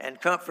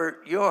and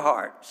comfort your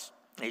hearts.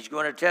 He's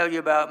going to tell you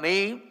about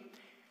me.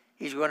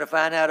 He's going to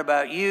find out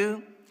about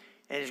you.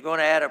 And he's going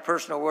to add a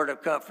personal word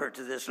of comfort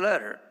to this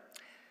letter.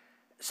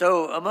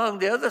 So among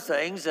the other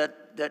things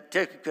that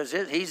Tychicus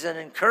is, he's an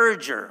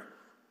encourager.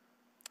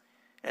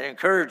 An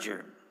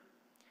encourager.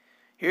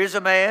 Here's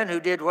a man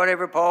who did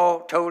whatever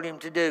Paul told him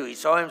to do. He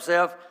saw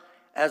himself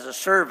as a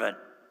servant.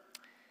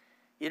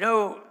 You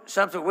know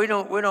something, we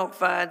don't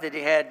find that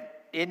he had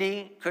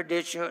any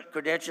credential.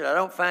 I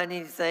don't find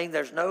anything.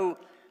 There's no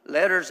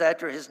letters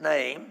after his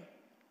name,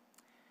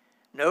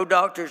 no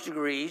doctor's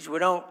degrees. We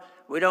don't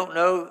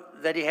know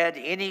that he had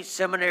any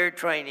seminary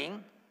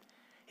training.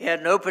 He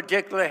had no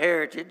particular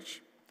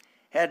heritage,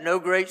 had no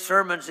great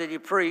sermons that he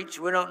preached.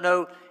 We don't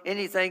know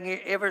anything he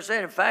ever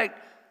said. In fact,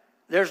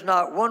 there's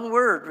not one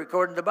word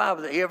recorded in the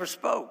Bible that he ever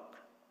spoke.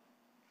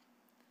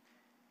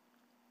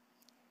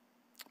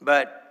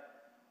 But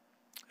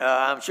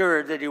I'm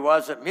sure that he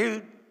wasn't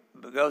mute,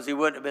 because he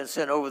wouldn't have been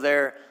sent over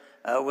there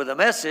with a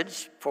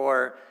message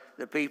for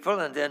the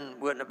people, and then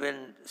wouldn't have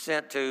been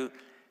sent to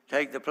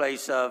take the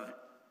place of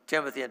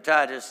Timothy and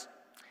Titus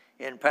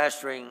in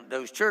pastoring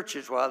those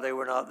churches while they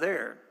were not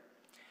there.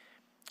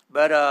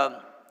 But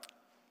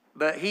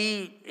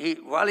he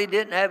while he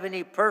didn't have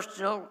any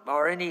personal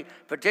or any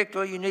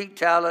particular unique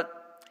talent,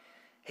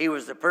 he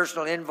was the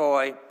personal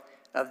envoy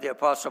of the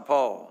Apostle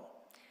Paul.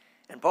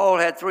 And Paul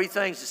had three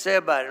things to say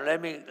about it.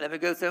 Let me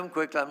go through them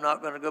quickly. I'm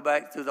not going to go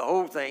back through the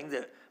whole thing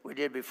that we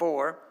did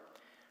before,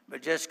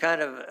 but just kind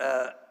of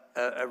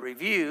a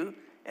review,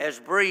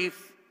 as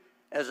brief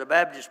as a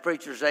Baptist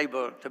preacher is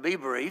able to be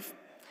brief.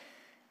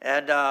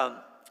 And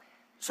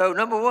so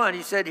number one,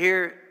 he said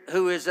here,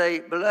 who is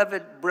a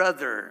beloved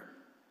brother.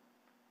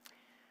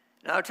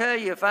 Now I'll tell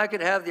you, if I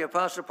could have the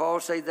Apostle Paul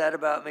say that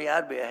about me,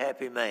 I'd be a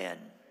happy man.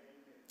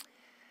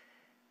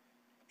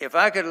 If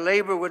I could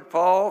labor with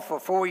Paul for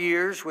 4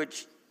 years,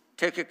 which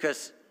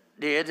Tychicus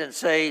did, and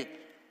say,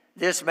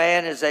 this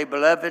man is a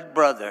beloved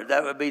brother,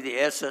 that would be the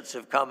essence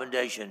of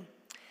commendation.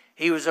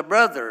 He was a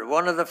brother,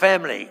 one of the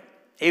family.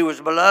 He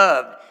was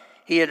beloved.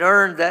 He had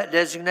earned that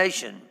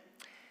designation.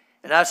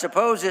 And I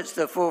suppose it's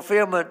the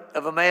fulfillment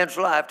of a man's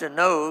life to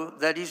know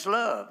that he's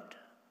loved.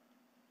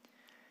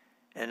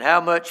 And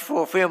how much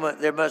fulfillment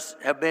there must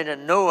have been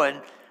in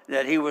knowing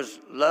that he was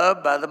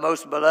loved by the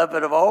most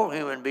beloved of all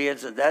human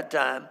beings at that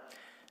time,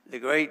 the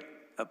great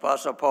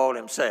Apostle Paul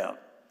himself.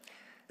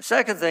 The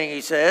second thing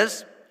he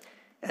says,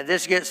 and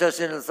this gets us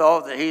into the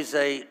thought that he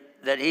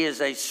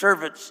is a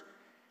servant's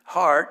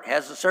heart,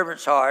 has a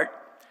servant's heart.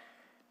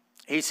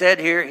 He said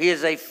here, he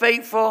is a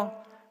faithful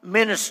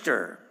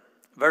minister,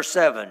 verse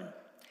 7.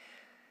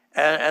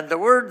 And the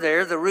word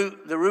there, the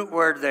root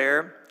word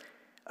there,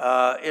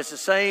 is the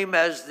same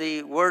as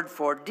the word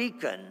for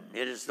deacon.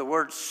 It is the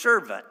word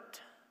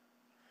servant.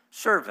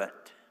 Servant.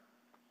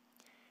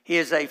 He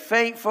is a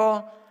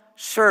faithful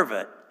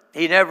servant.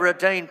 He never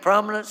attained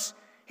prominence.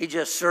 He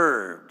just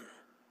served.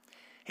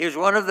 He was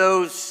one of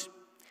those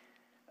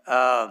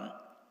 1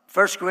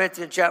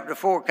 Corinthians chapter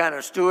 4 kind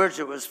of stewards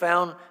that was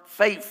found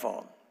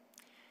faithful.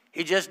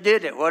 He just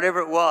did it,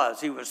 whatever it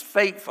was. He was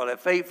faithful, a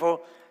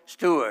faithful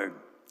steward.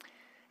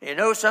 You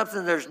know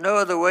something? There's no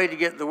other way to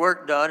get the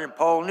work done, and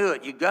Paul knew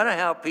it. You've got to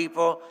have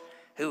people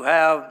who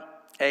have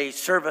a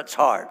servant's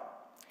heart.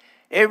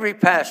 Every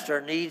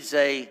pastor needs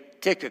a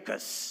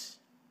Tychicus.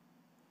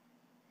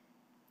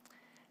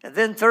 And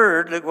then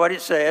third, look what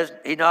it says.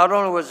 He not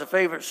only was a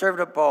favorite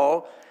servant of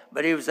Paul,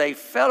 but he was a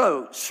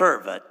fellow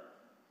servant.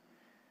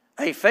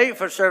 A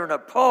faithful servant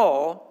of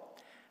Paul,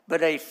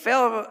 but a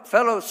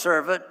fellow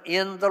servant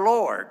in the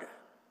Lord.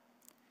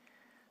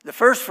 The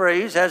first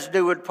phrase has to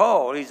do with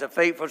Paul. He's a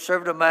faithful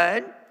servant of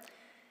mine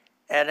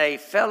and a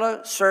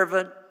fellow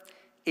servant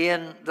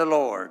in the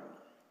Lord.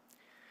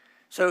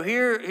 So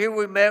here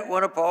we met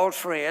one of Paul's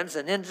friends,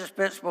 an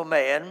indispensable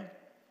man.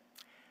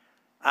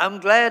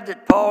 I'm glad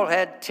that Paul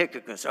had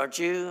Tychicus, aren't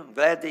you? I'm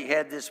glad that he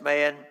had this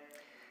man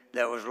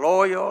that was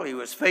loyal, he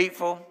was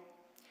faithful.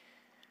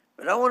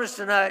 But I want us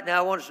tonight, now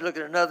I want us to look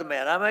at another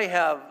man. I may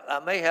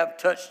have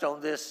touched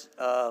on this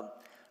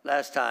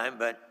last time,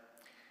 but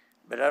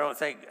I don't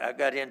think I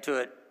got into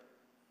it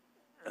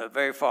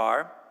very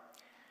far.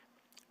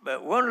 But I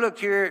want to look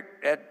here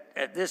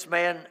at this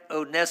man,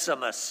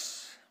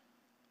 Onesimus.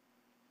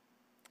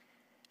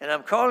 And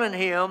I'm calling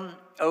him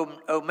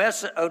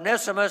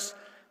Onesimus,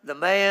 the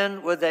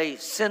man with a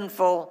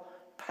sinful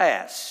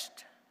past.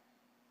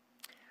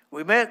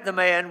 We met the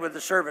man with the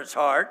servant's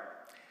heart.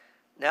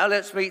 Now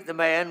let's meet the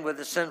man with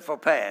the sinful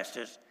past.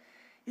 It's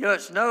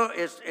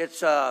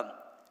a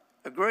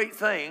great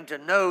thing to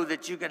know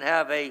that you can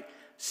have a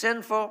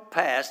sinful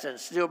past and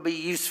still be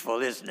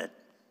useful, isn't it?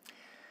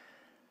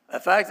 The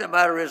fact of the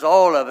matter is,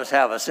 all of us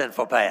have a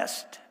sinful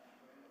past.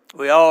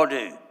 We all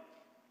do.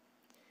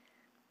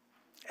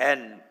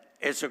 And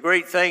it's a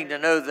great thing to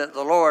know that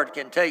the Lord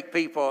can take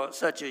people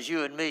such as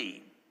you and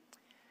me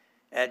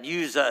and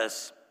use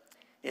us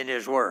in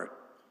his work.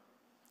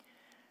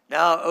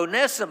 Now,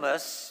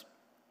 Onesimus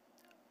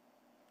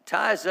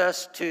ties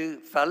us to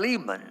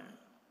Philemon.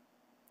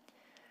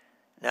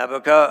 Now,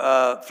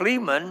 because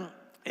Philemon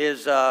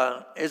is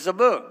a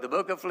book. The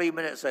book of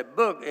Philemon is a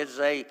book. It's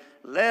a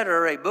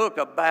letter, a book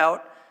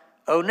about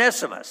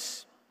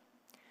Onesimus.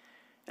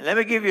 And let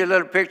me give you a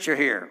little picture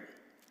here.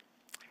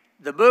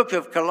 The book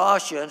of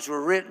Colossians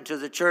were written to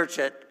the church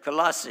at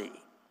Colossae.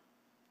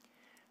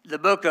 The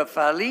book of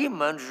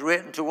Philemon was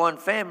written to one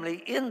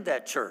family in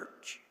that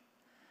church,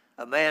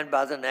 a man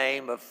by the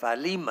name of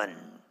Philemon.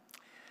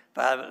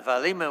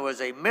 Philemon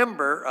was a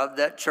member of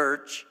that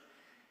church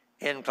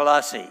in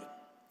Colossae.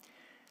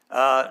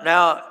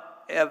 Now,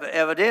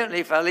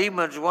 evidently,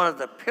 Philemon is one of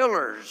the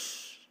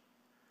pillars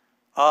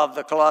of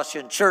the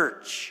Colossian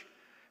church.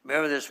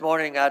 Remember this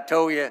morning I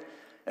told you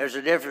there's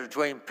a difference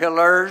between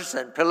pillars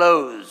and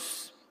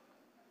pillows.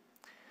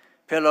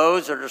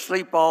 Pillows are to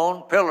sleep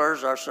on.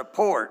 Pillars are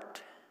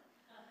support.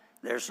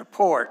 They're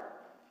support.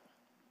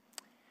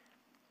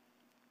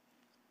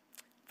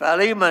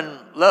 Philemon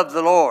loved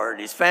the Lord.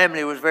 His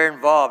family was very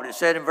involved. It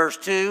said in verse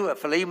 2 of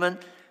Philemon,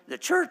 the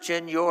church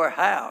in your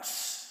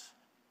house.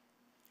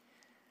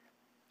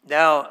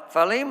 Now,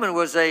 Philemon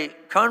was a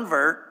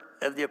convert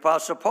of the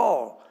Apostle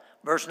Paul.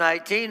 Verse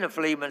 19 of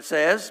Philemon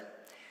says,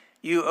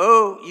 you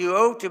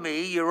owe to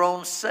me your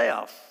own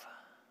self.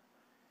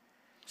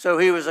 So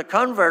he was a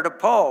convert of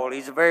Paul.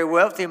 He's a very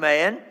wealthy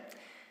man.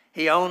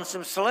 He owned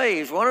some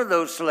slaves. One of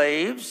those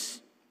slaves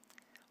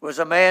was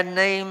a man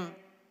named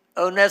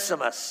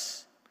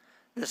Onesimus,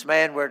 this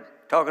man we're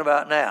talking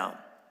about now.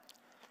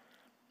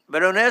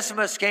 But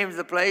Onesimus came to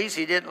the place.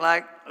 He didn't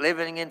like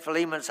living in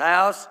Philemon's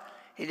house.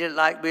 He didn't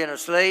like being a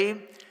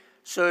slave,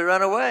 so he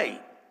ran away.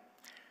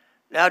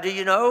 Now, do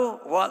you know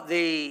what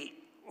the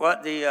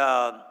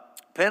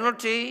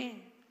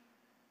penalty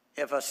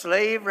if a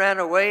slave ran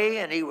away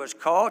and he was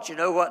caught? You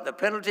know what the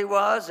penalty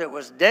was? It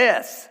was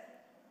death.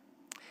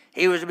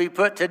 He was to be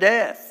put to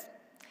death.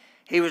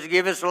 He was to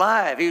give his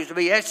life. He was to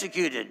be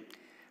executed.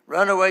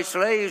 Runaway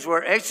slaves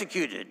were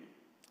executed.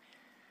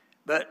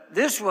 But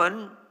this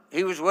one,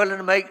 he was willing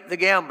to make the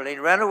gamble. He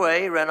ran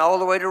away, ran all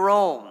the way to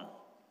Rome.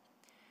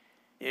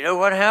 You know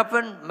what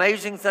happened?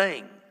 Amazing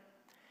thing.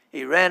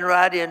 He ran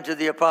right into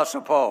the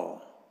Apostle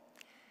Paul.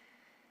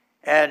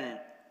 And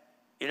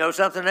you know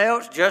something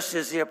else? Just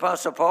as the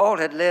Apostle Paul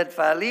had led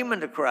Philemon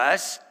to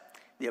Christ,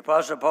 the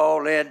Apostle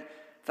Paul led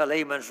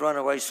Philemon's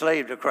runaway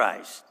slave to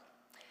Christ.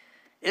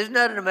 Isn't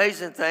that an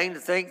amazing thing to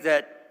think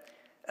that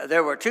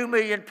there were 2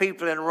 million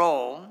people in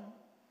Rome,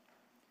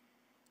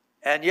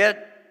 and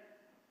yet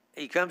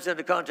he comes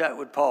into contact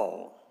with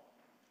Paul?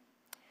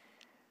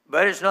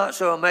 But it's not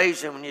so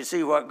amazing when you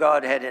see what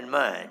God had in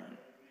mind.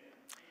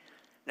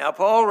 Now,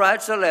 Paul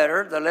writes a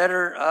letter, the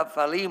letter of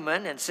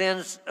Philemon, and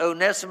sends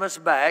Onesimus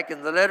back,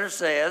 and the letter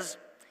says,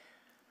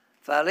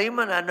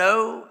 Philemon, I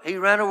know he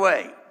ran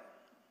away,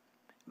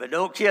 but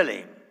don't kill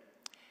him.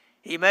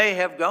 He may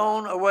have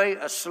gone away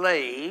a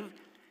slave,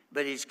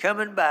 but he's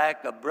coming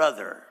back a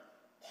brother,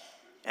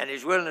 and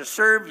he's willing to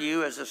serve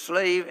you as a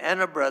slave and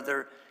a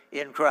brother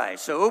in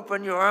Christ. So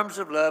open your arms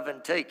of love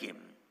and take him.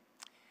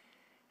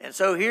 And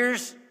so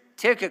here's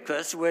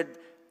Tychicus with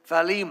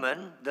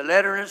Philemon, the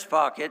letter in his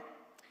pocket,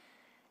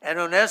 and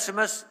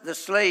Onesimus, the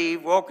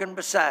slave, walking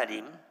beside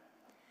him.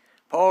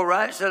 Paul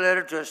writes the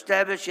letter to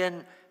establish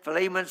in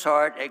Philemon's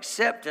heart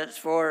acceptance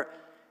for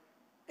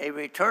a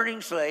returning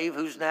slave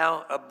who's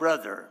now a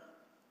brother.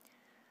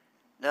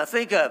 Now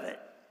think of it.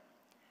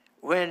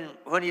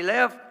 When he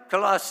left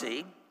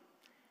Colossae,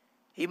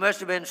 he must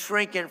have been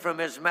shrinking from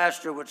his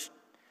master, which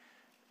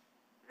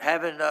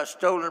having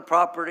stolen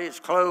property, his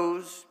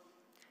clothes,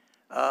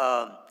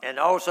 and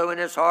also in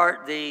his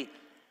heart the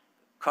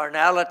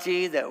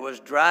carnality that was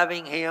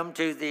driving him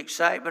to the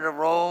excitement of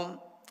Rome.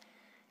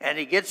 And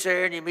he gets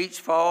there and he meets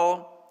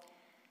Paul.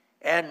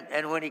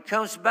 And when he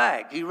comes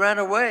back, he ran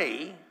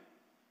away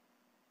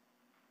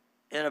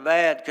in a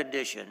bad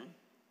condition.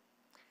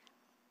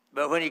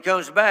 But when he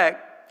comes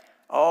back,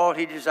 all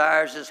he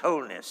desires is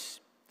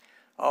holiness.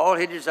 All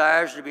he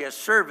desires to be a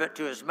servant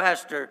to his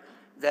master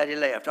that he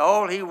left.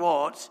 All he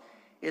wants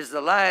is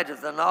the light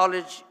of the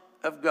knowledge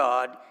of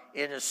God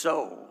in his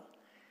soul.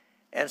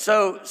 And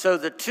so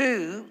the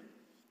two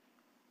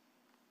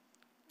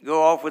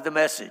go off with the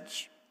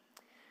message.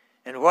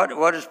 And what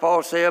does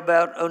Paul say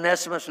about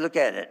Onesimus? Look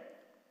at it.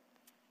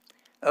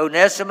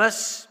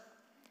 Onesimus,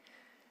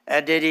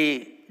 and did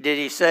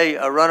he say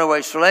a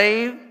runaway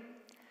slave?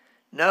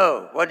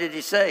 No. What did he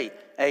say?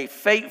 A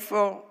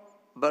faithful,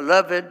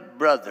 beloved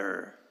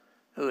brother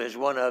who is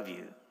one of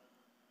you.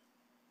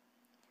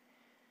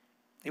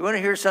 You want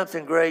to hear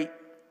something great?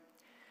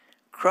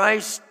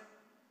 Christ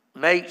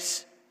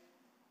makes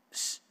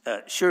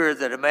sure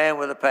that a man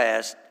with a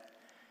past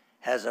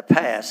has a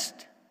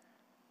past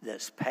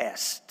that's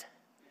past.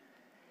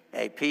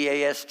 A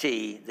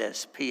P-A-S-T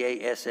that's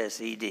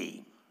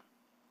P-A-S-S-E-D.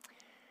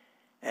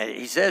 And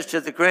he says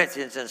to the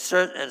Corinthians, and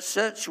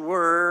such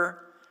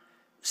were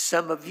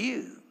some of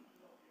you.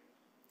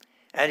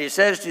 And he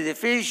says to the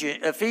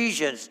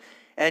Ephesians,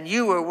 and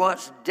you were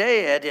once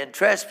dead in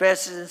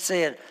trespasses and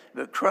sin,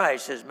 but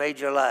Christ has made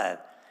you alive.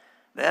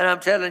 Man, I'm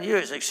telling you,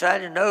 it's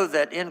exciting to know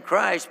that in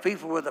Christ,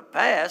 people with a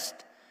past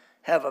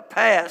have a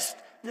past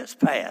that's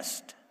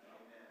past.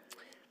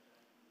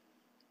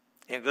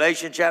 In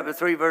Galatians chapter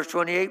 3, verse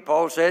 28,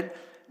 Paul said,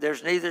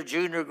 there's neither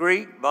Jew nor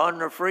Greek, bond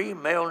nor free,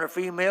 male nor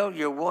female,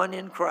 you're one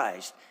in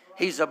Christ.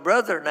 He's a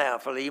brother now,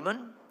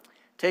 Philemon.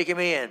 Take him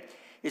in.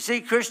 You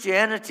see,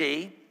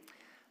 Christianity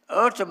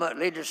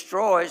ultimately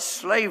destroys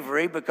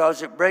slavery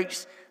because it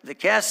breaks the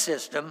caste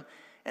system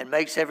and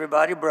makes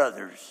everybody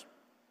brothers.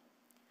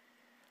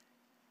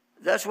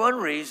 That's one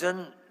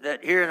reason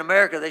that here in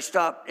America they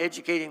stopped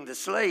educating the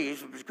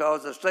slaves,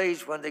 because the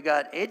slaves, when they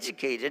got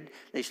educated,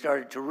 they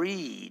started to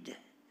read.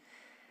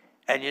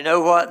 And you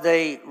know what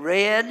they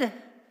read?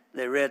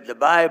 They read the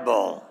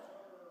Bible.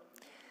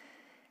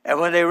 And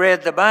when they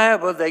read the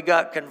Bible, they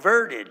got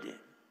converted.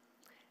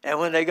 And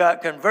when they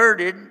got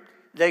converted,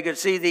 they could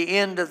see the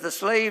end of the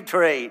slave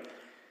trade.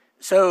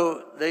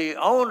 So the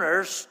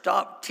owners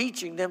stopped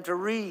teaching them to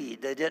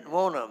read. They didn't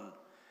want them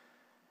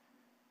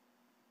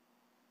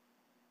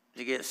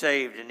to get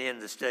saved and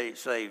end the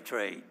slave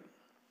trade.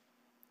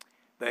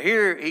 But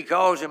here he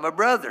calls him a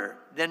brother.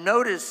 Then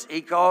notice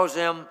he calls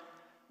him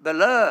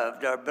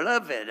beloved or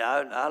beloved.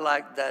 I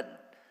like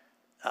that.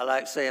 I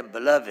like saying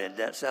beloved.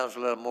 That sounds a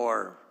little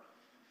more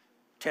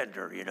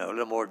tender, a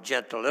little more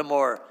gentle, a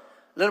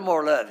little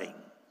more loving.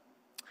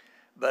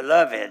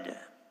 Beloved.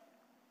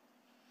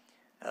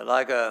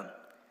 Like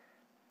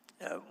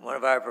one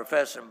of our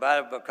professors in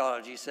Bible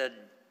college, he said,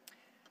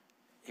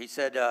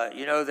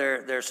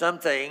 there's some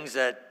things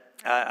that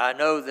I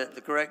know that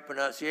the correct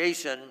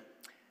pronunciation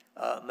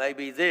may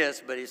be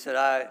this, but he said,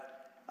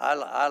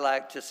 I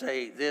like to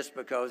say this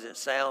because it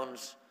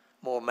sounds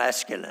more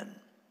masculine.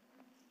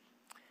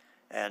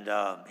 And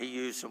he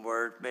used some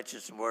words,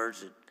 mentioned some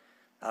words that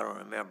I don't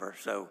remember,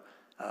 so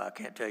I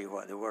can't tell you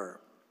what they were.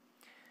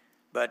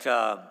 But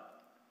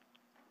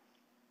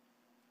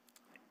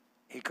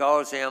he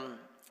calls him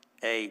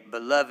a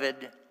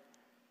beloved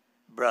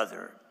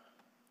brother.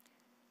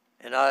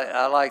 And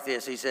I like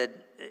this. He said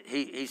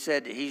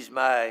he's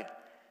my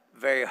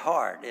very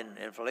heart.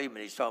 In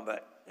Philemon, he's talking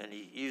about, and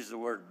he used the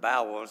word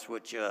bowels,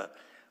 which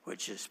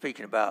is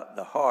speaking about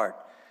the heart.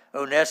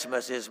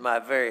 Onesimus is my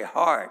very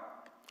heart.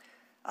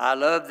 I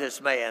love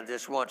this man,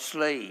 this once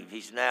slave.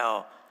 He's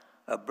now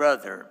a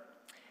brother.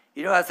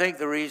 I think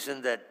the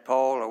reason that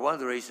one of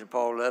the reasons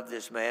Paul loved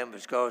this man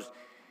was because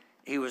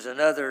he was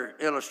another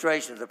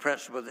illustration of the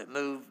principle that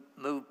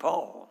moved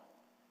Paul.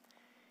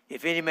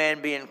 If any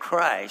man be in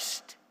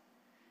Christ,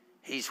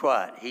 he's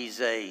what? He's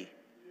a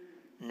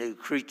new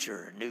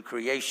creature, new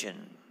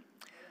creation.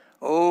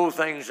 Old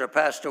things are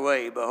passed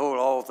away. Behold,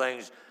 all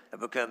things have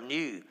become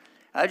new.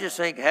 I just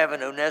think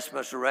having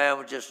Onesimus around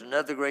was just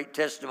another great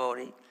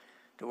testimony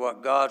to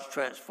what God's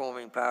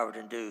transforming power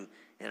can do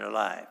in a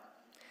life.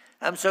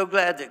 I'm so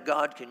glad that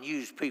God can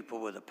use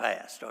people with a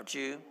past, aren't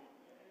you?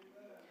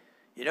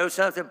 You know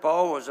something?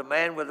 Paul was a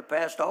man with a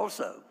past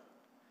also,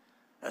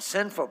 a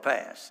sinful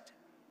past.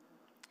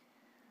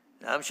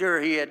 I'm sure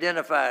he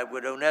identified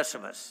with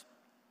Onesimus.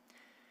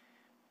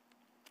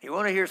 You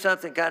want to hear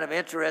something kind of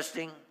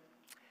interesting?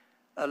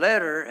 A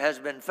letter has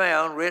been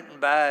found written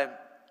by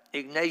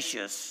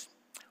Ignatius,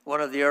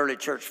 one of the early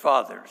church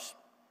fathers,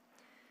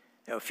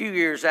 a few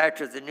years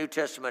after the New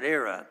Testament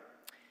era.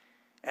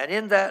 And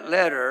in that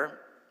letter,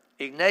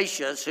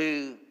 Ignatius,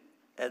 who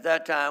at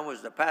that time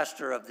was the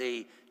pastor of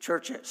the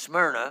church at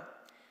Smyrna,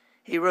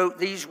 he wrote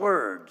these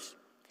words: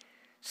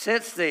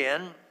 "Since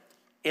then,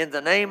 in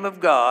the name of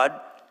God,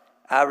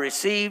 I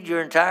received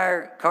your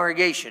entire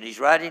congregation." He's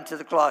writing to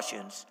the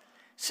Colossians.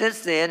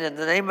 "Since then, in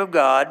the name of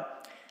God,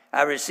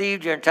 I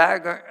received your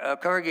entire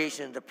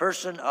congregation in the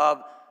person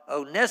of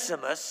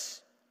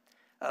Onesimus,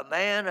 a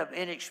man of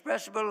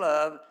inexpressible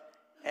love,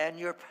 and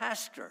your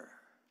pastor.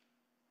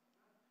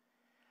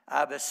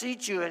 I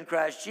beseech you in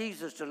Christ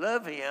Jesus to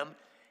love him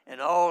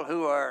and all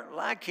who are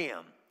like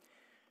him."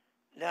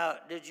 Now,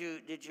 did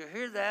you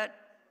hear that?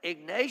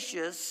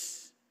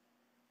 Ignatius,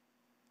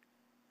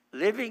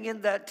 living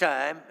in that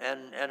time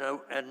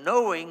and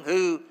knowing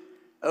who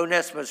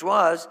Onesimus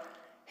was,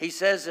 he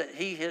says that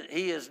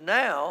he is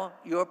now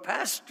your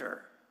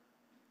pastor.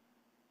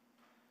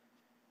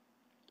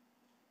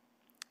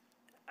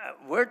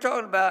 We're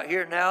talking about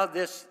here now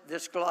this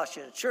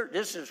Colossian church.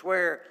 This is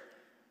where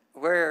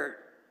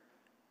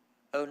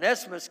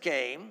Onesimus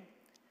came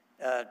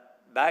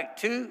back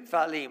to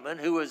Philemon,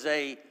 who was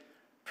a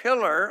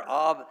pillar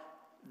of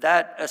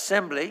that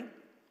assembly,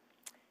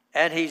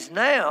 and he's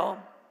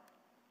now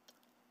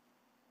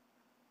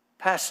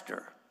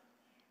pastor.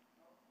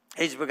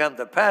 He's become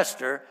the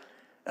pastor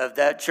of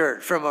that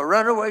church. From a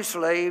runaway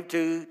slave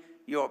to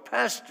your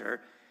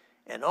pastor,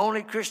 and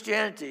only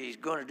Christianity is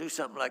going to do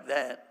something like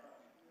that.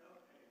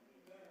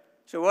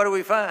 So what do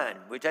we find?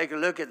 We take a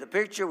look at the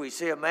picture. We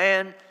see a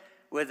man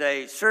with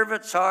a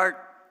servant's heart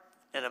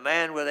and a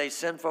man with a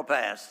sinful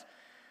past.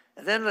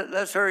 And then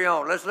let's hurry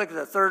on. Let's look at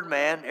the third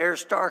man,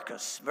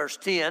 Aristarchus, verse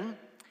 10.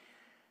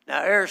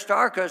 Now,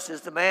 Aristarchus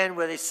is the man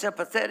with a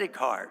sympathetic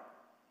heart.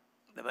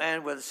 The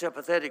man with a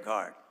sympathetic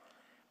heart.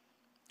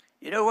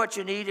 You know what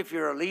you need if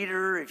you're a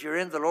leader, if you're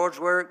in the Lord's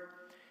work?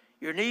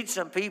 You need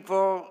some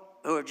people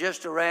who are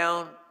just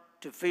around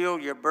to feel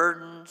your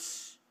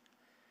burdens.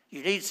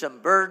 You need some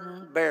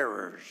burden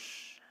bearers.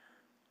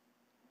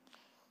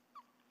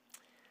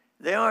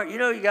 They aren't,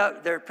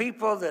 there are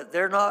people that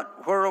they're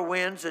not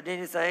whirlwinds at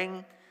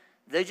anything.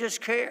 They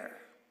just care.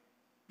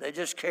 They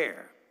just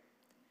care.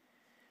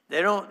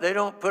 They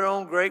don't put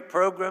on great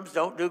programs,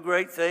 don't do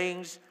great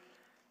things,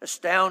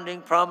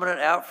 astounding, prominent,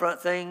 out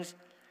front things.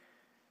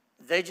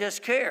 They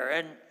just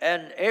care,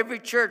 and every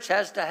church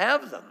has to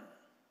have them.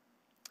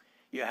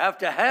 You have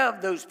to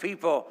have those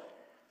people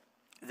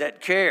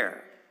that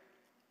care.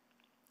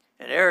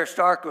 And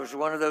Aristarchus was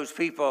one of those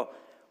people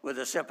with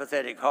a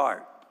sympathetic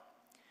heart.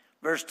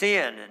 Verse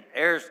 10,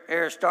 and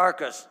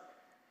Aristarchus,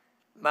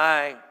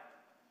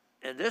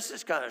 and this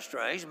is kind of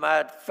strange,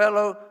 my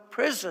fellow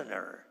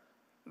prisoner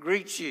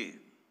greets you.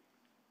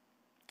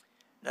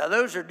 Now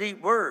those are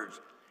deep words.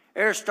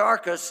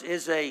 Aristarchus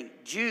is a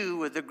Jew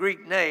with a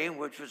Greek name,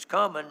 which was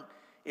common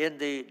in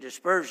the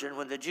dispersion.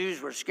 When the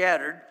Jews were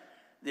scattered,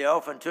 they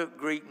often took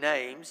Greek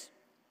names.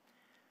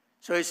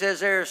 So he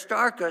says,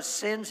 Aristarchus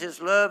sends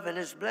his love and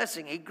his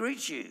blessing. He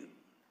greets you.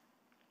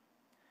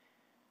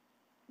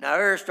 Now,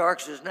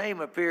 Aristarchus'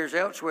 name appears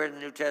elsewhere in the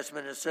New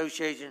Testament in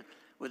association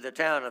with the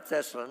town of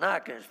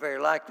Thessalonica. It's very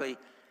likely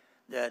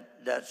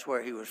that that's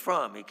where he was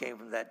from. He came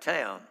from that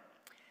town.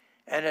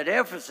 And at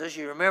Ephesus,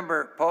 you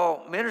remember,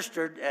 Paul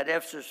ministered at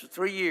Ephesus for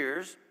 3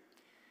 years.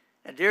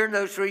 And during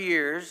those 3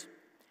 years,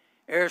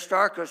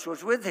 Aristarchus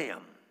was with him.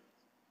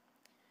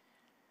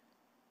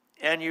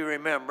 And you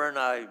remember, and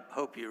I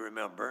hope you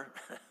remember,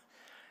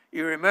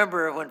 you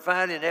remember when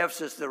finally in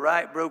Ephesus the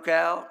riot broke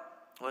out.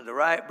 When the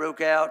riot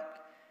broke out,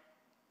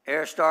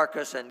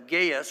 Aristarchus and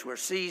Gaius were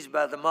seized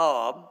by the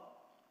mob.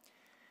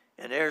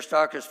 And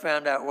Aristarchus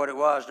found out what it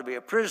was to be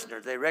a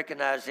prisoner. They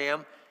recognized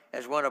him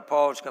as one of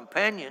Paul's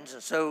companions,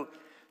 and so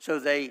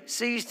they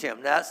seized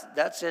him.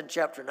 That's in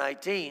chapter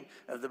 19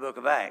 of the book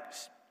of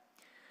Acts.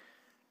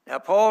 Now,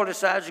 Paul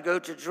decides to go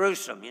to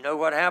Jerusalem. You know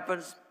what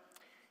happens?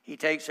 He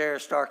takes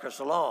Aristarchus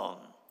along.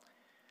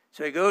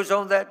 So he goes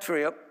on that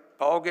trip.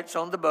 Paul gets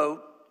on the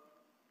boat.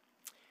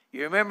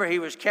 You remember he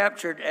was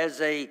captured as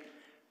a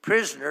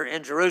prisoner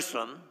in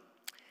Jerusalem.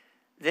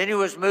 Then he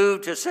was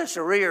moved to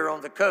Caesarea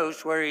on the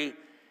coast where he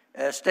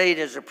stayed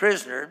as a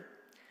prisoner.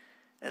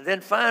 And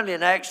then finally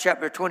in Acts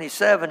chapter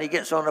 27, he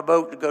gets on a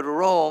boat to go to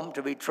Rome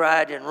to be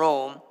tried in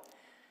Rome.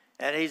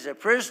 And he's a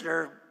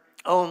prisoner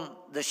on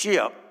the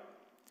ship.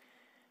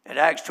 And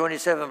Acts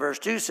 27 verse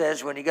 2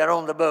 says, when he got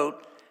on the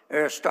boat,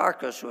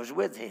 Aristarchus was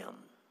with him.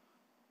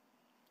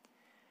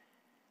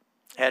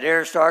 Had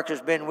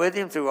Aristarchus been with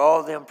him through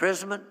all the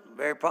imprisonment?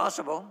 Very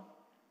possible.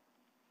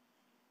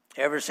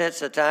 Ever since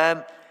the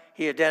time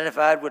he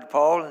identified with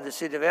Paul in the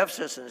city of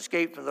Ephesus and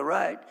escaped from the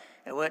riot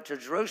and went to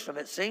Jerusalem,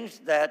 it seems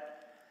that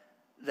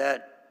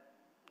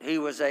he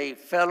was a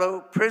fellow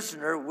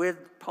prisoner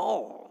with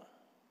Paul.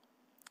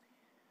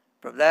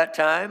 From that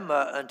time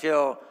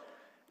until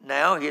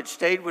now, he had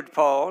stayed with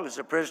Paul as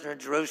a prisoner in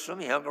Jerusalem.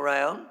 He hung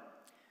around.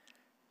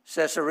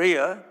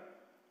 Caesarea,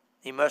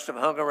 he must have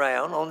hung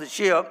around on the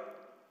ship.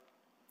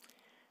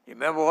 You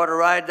remember what a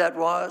ride that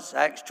was?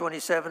 Acts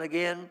 27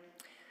 again.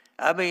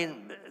 I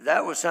mean,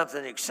 that was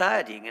something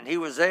exciting, and he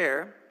was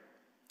there.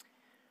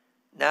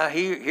 Now,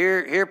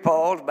 here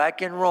Paul's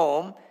back in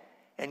Rome,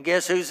 and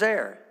guess who's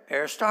there?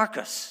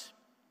 Aristarchus.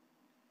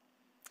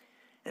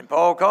 And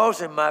Paul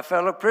calls him my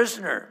fellow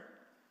prisoner.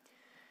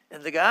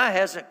 And the guy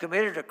hasn't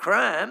committed a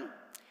crime.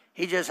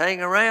 He just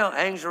hangs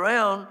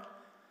around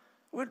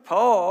with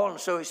Paul, and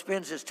so he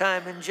spends his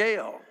time in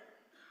jail.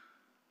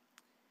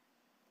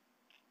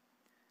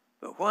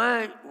 But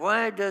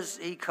why does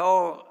he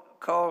call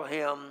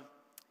him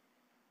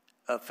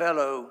a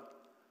fellow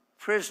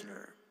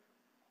prisoner?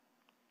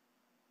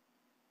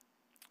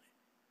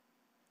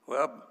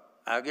 Well,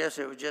 I guess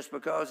it was just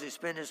because he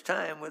spent his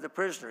time with a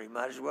prisoner. He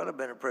might as well have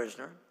been a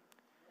prisoner.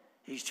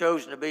 He's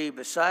chosen to be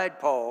beside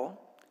Paul.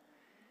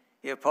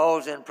 If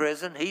Paul's in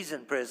prison, he's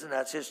in prison.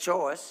 That's his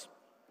choice.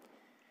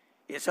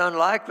 It's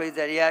unlikely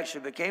that he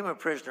actually became a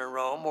prisoner in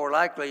Rome. More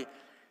likely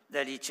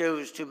that he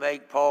chose to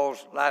make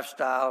Paul's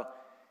lifestyle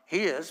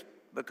his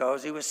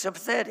because he was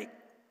sympathetic,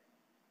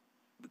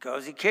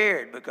 because he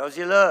cared, because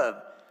he loved,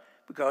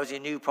 because he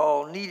knew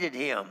Paul needed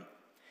him.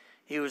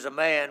 He was a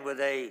man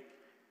with a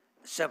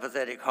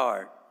sympathetic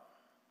heart.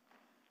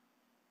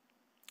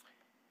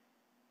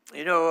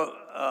 You know,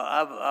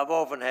 I've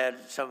often had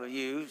some of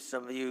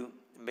you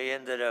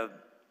men that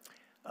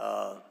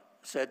have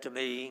said to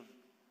me,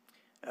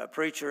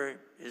 preacher,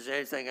 is there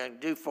anything I can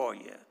do for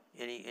you?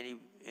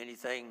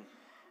 Anything,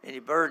 any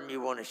burden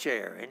you want to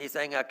share?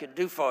 Anything I can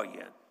do for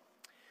you?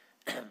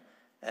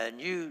 And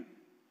you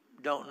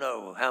don't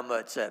know how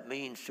much that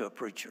means to a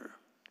preacher,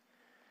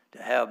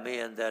 to have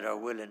men that are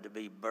willing to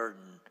be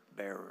burden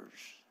bearers,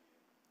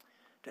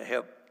 to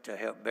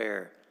help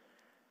bear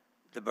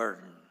the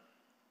burden.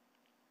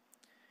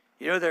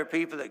 You know, there are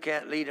people that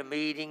can't lead a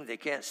meeting, they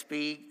can't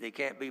speak, they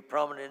can't be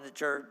prominent in the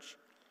church,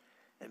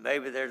 and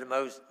maybe they're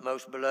the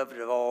most beloved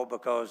of all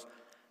because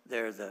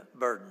they're the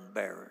burden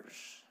bearers.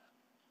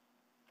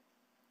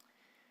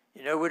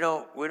 You know, we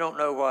don't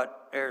know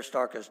what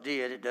Aristarchus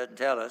did. It doesn't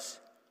tell us.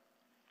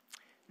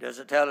 It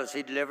doesn't tell us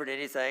he delivered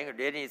anything or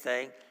did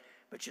anything.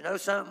 But you know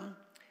something?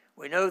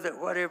 We know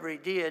that whatever he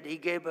did, he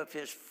gave up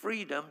his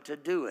freedom to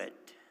do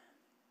it,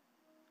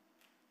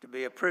 to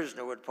be a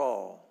prisoner with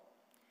Paul.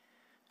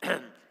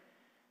 And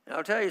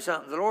I'll tell you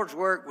something, the Lord's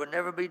work would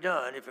never be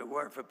done if it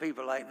weren't for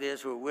people like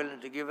this who are willing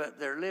to give up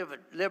their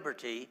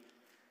liberty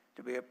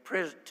to be a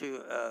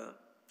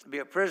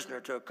prisoner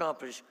to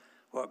accomplish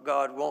what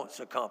God wants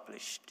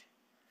accomplished.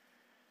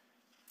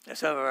 Now,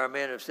 some of our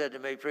men have said to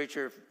me,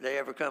 preacher, if they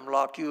ever come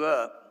lock you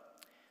up,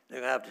 they're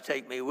going to have to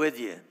take me with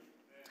you.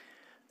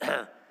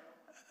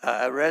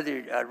 I'd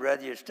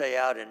rather you stay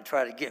out and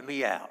try to get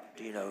me out.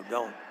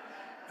 Don't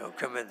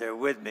come in there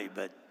with me.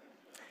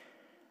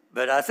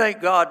 But I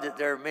thank God that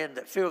there are men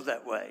that feel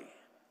that way.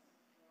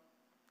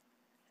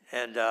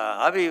 And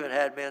I've even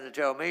had men that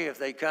tell me if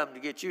they come to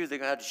get you, they're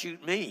going to have to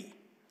shoot me,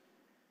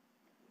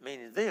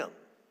 meaning them.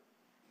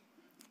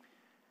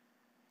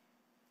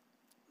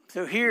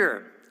 So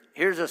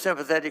here's a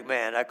sympathetic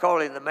man. I call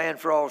him the man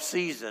for all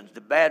seasons,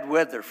 the bad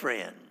weather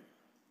friend.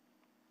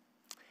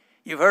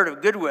 You've heard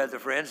of good weather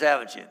friends,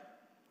 haven't you?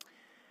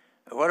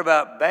 What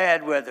about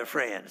bad weather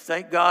friends?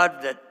 Thank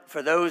God that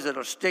for those that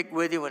will stick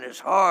with you when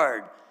it's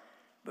hard,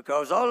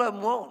 because all of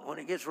them won't when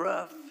it gets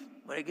rough.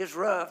 When it gets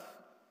rough,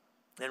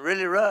 and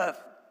really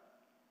rough.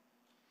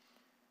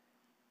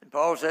 And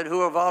Paul said, who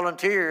will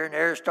volunteer? And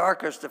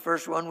Aristarchus, the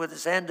first one with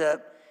his hand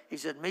up, he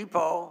said, me,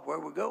 Paul, where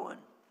we're going?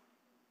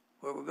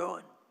 Where we're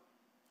going?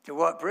 To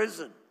what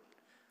prison?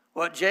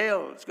 What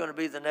jail is going to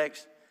be the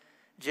next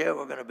jail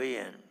we're going to be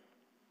in?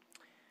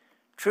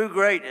 True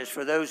greatness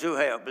for those who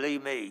help,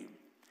 believe me.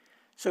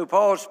 So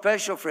Paul's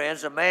special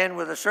friends, a man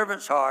with a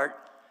servant's heart,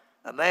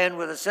 a man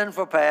with a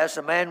sinful past,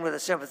 a man with a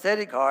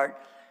sympathetic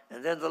heart,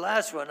 and then the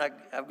last one,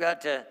 I've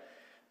got to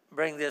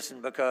bring this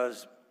in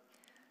because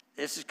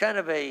this is kind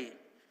of a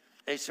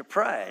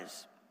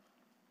surprise.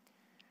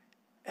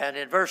 And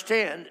in verse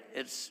 10,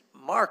 it's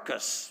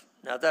Marcus.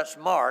 Now that's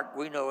Mark.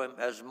 We know him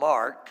as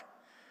Mark.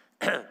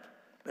 But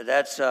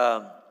that's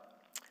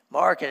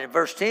Mark. And in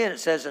verse 10, it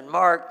says, and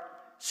Mark,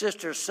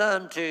 sister's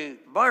son to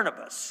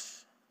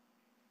Barnabas.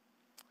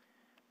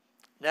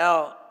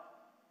 Now,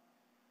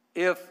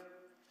 if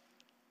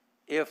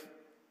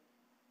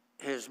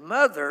his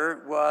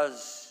mother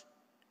was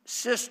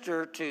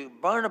sister to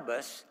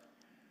Barnabas,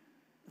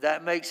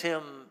 that makes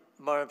him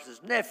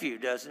Barnabas' nephew,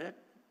 doesn't it?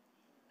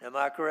 Am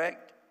I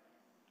correct?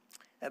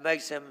 That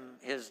makes him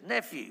his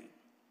nephew.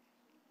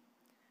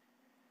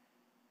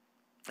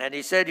 And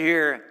he said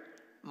here,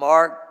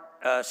 Mark,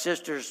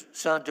 sister's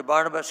son to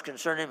Barnabas,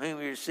 concerning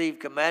whom you received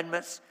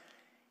commandments.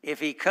 If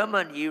he come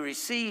unto you,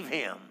 receive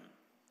him.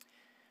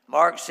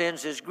 Mark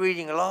sends his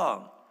greeting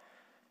along.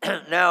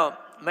 Now,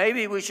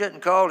 maybe we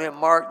shouldn't call him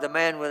Mark, the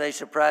man with a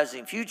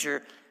surprising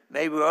future.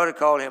 Maybe we ought to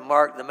call him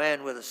Mark, the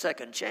man with a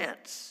second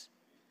chance.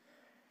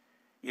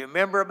 You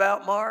remember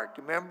about Mark?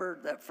 Remember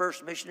that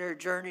first missionary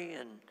journey?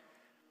 And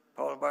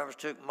Paul and Barnabas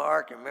took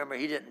Mark, and remember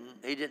he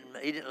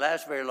didn't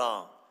last very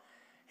long.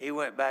 He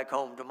went back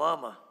home to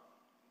Mama.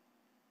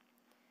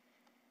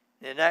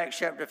 In Acts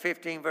chapter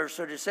 15, verse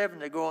 37,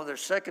 they go on their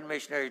second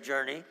missionary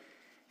journey,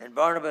 and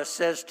Barnabas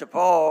says to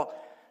Paul,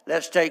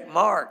 let's take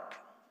Mark.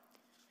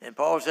 And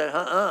Paul said,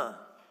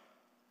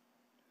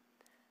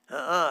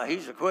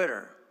 he's a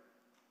quitter.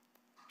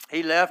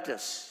 He left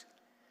us.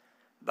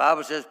 The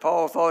Bible says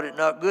Paul thought it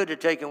not good to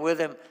take him with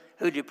him,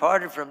 who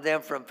departed from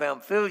them from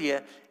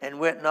Pamphylia and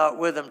went not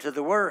with them to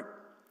the work.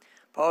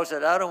 Paul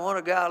said, I don't want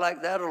a guy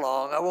like that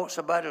along. I want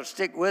somebody to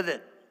stick with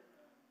it.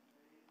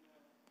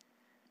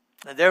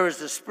 And there was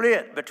the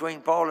split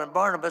between Paul and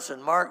Barnabas,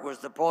 and Mark was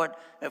the point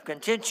of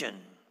contention.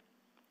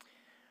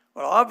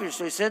 Well,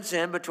 obviously, since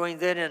then, between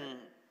then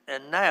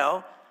and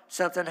now,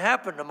 something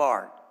happened to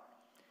Mark.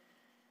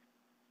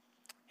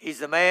 He's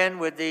the man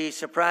with the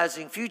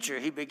surprising future.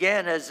 He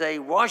began as a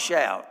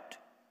washout.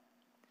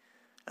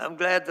 I'm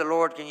glad the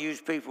Lord can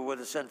use people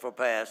with a sinful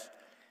past.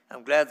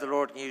 I'm glad the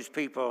Lord can use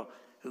people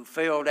who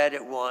failed at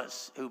it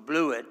once, who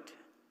blew it,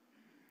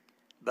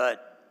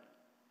 but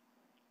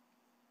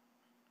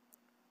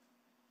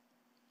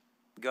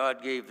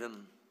God gave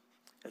them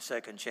a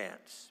second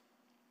chance.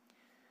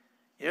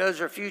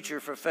 There's a future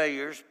for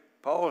failures.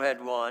 Paul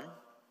had one,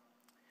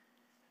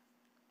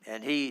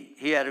 and he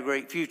had a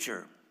great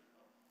future.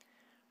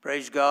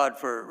 Praise God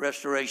for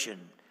restoration.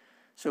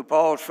 So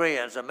Paul's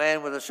friends, a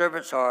man with a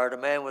servant's heart, a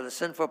man with a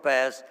sinful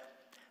past,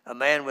 a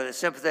man with a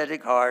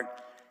sympathetic heart,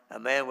 a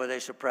man with a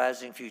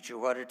surprising future.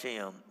 What a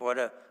team. What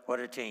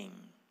a team.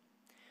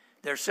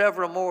 There's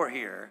several more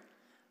here,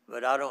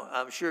 but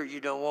I'm sure you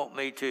don't want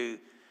me to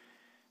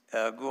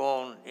go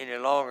on any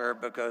longer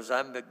because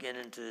I'm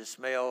beginning to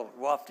smell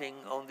wafting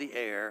on the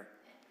air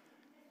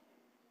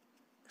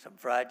some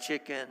fried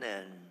chicken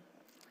and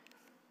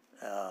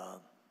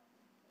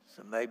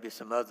maybe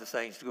some other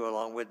things to go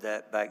along with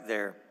that back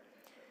there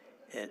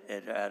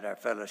at our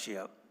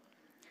fellowship.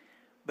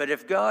 But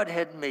if God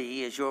had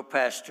me as your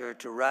pastor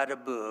to write a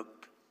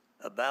book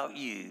about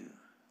you,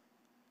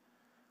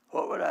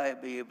 what would I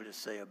be able to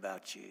say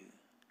about you?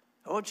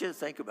 I want you to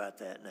think about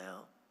that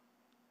now.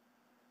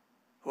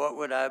 What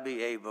would I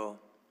be able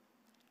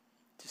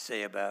to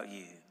say about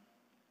you?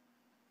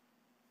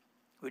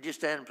 Would you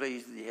stand,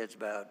 please, with your heads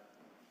bowed?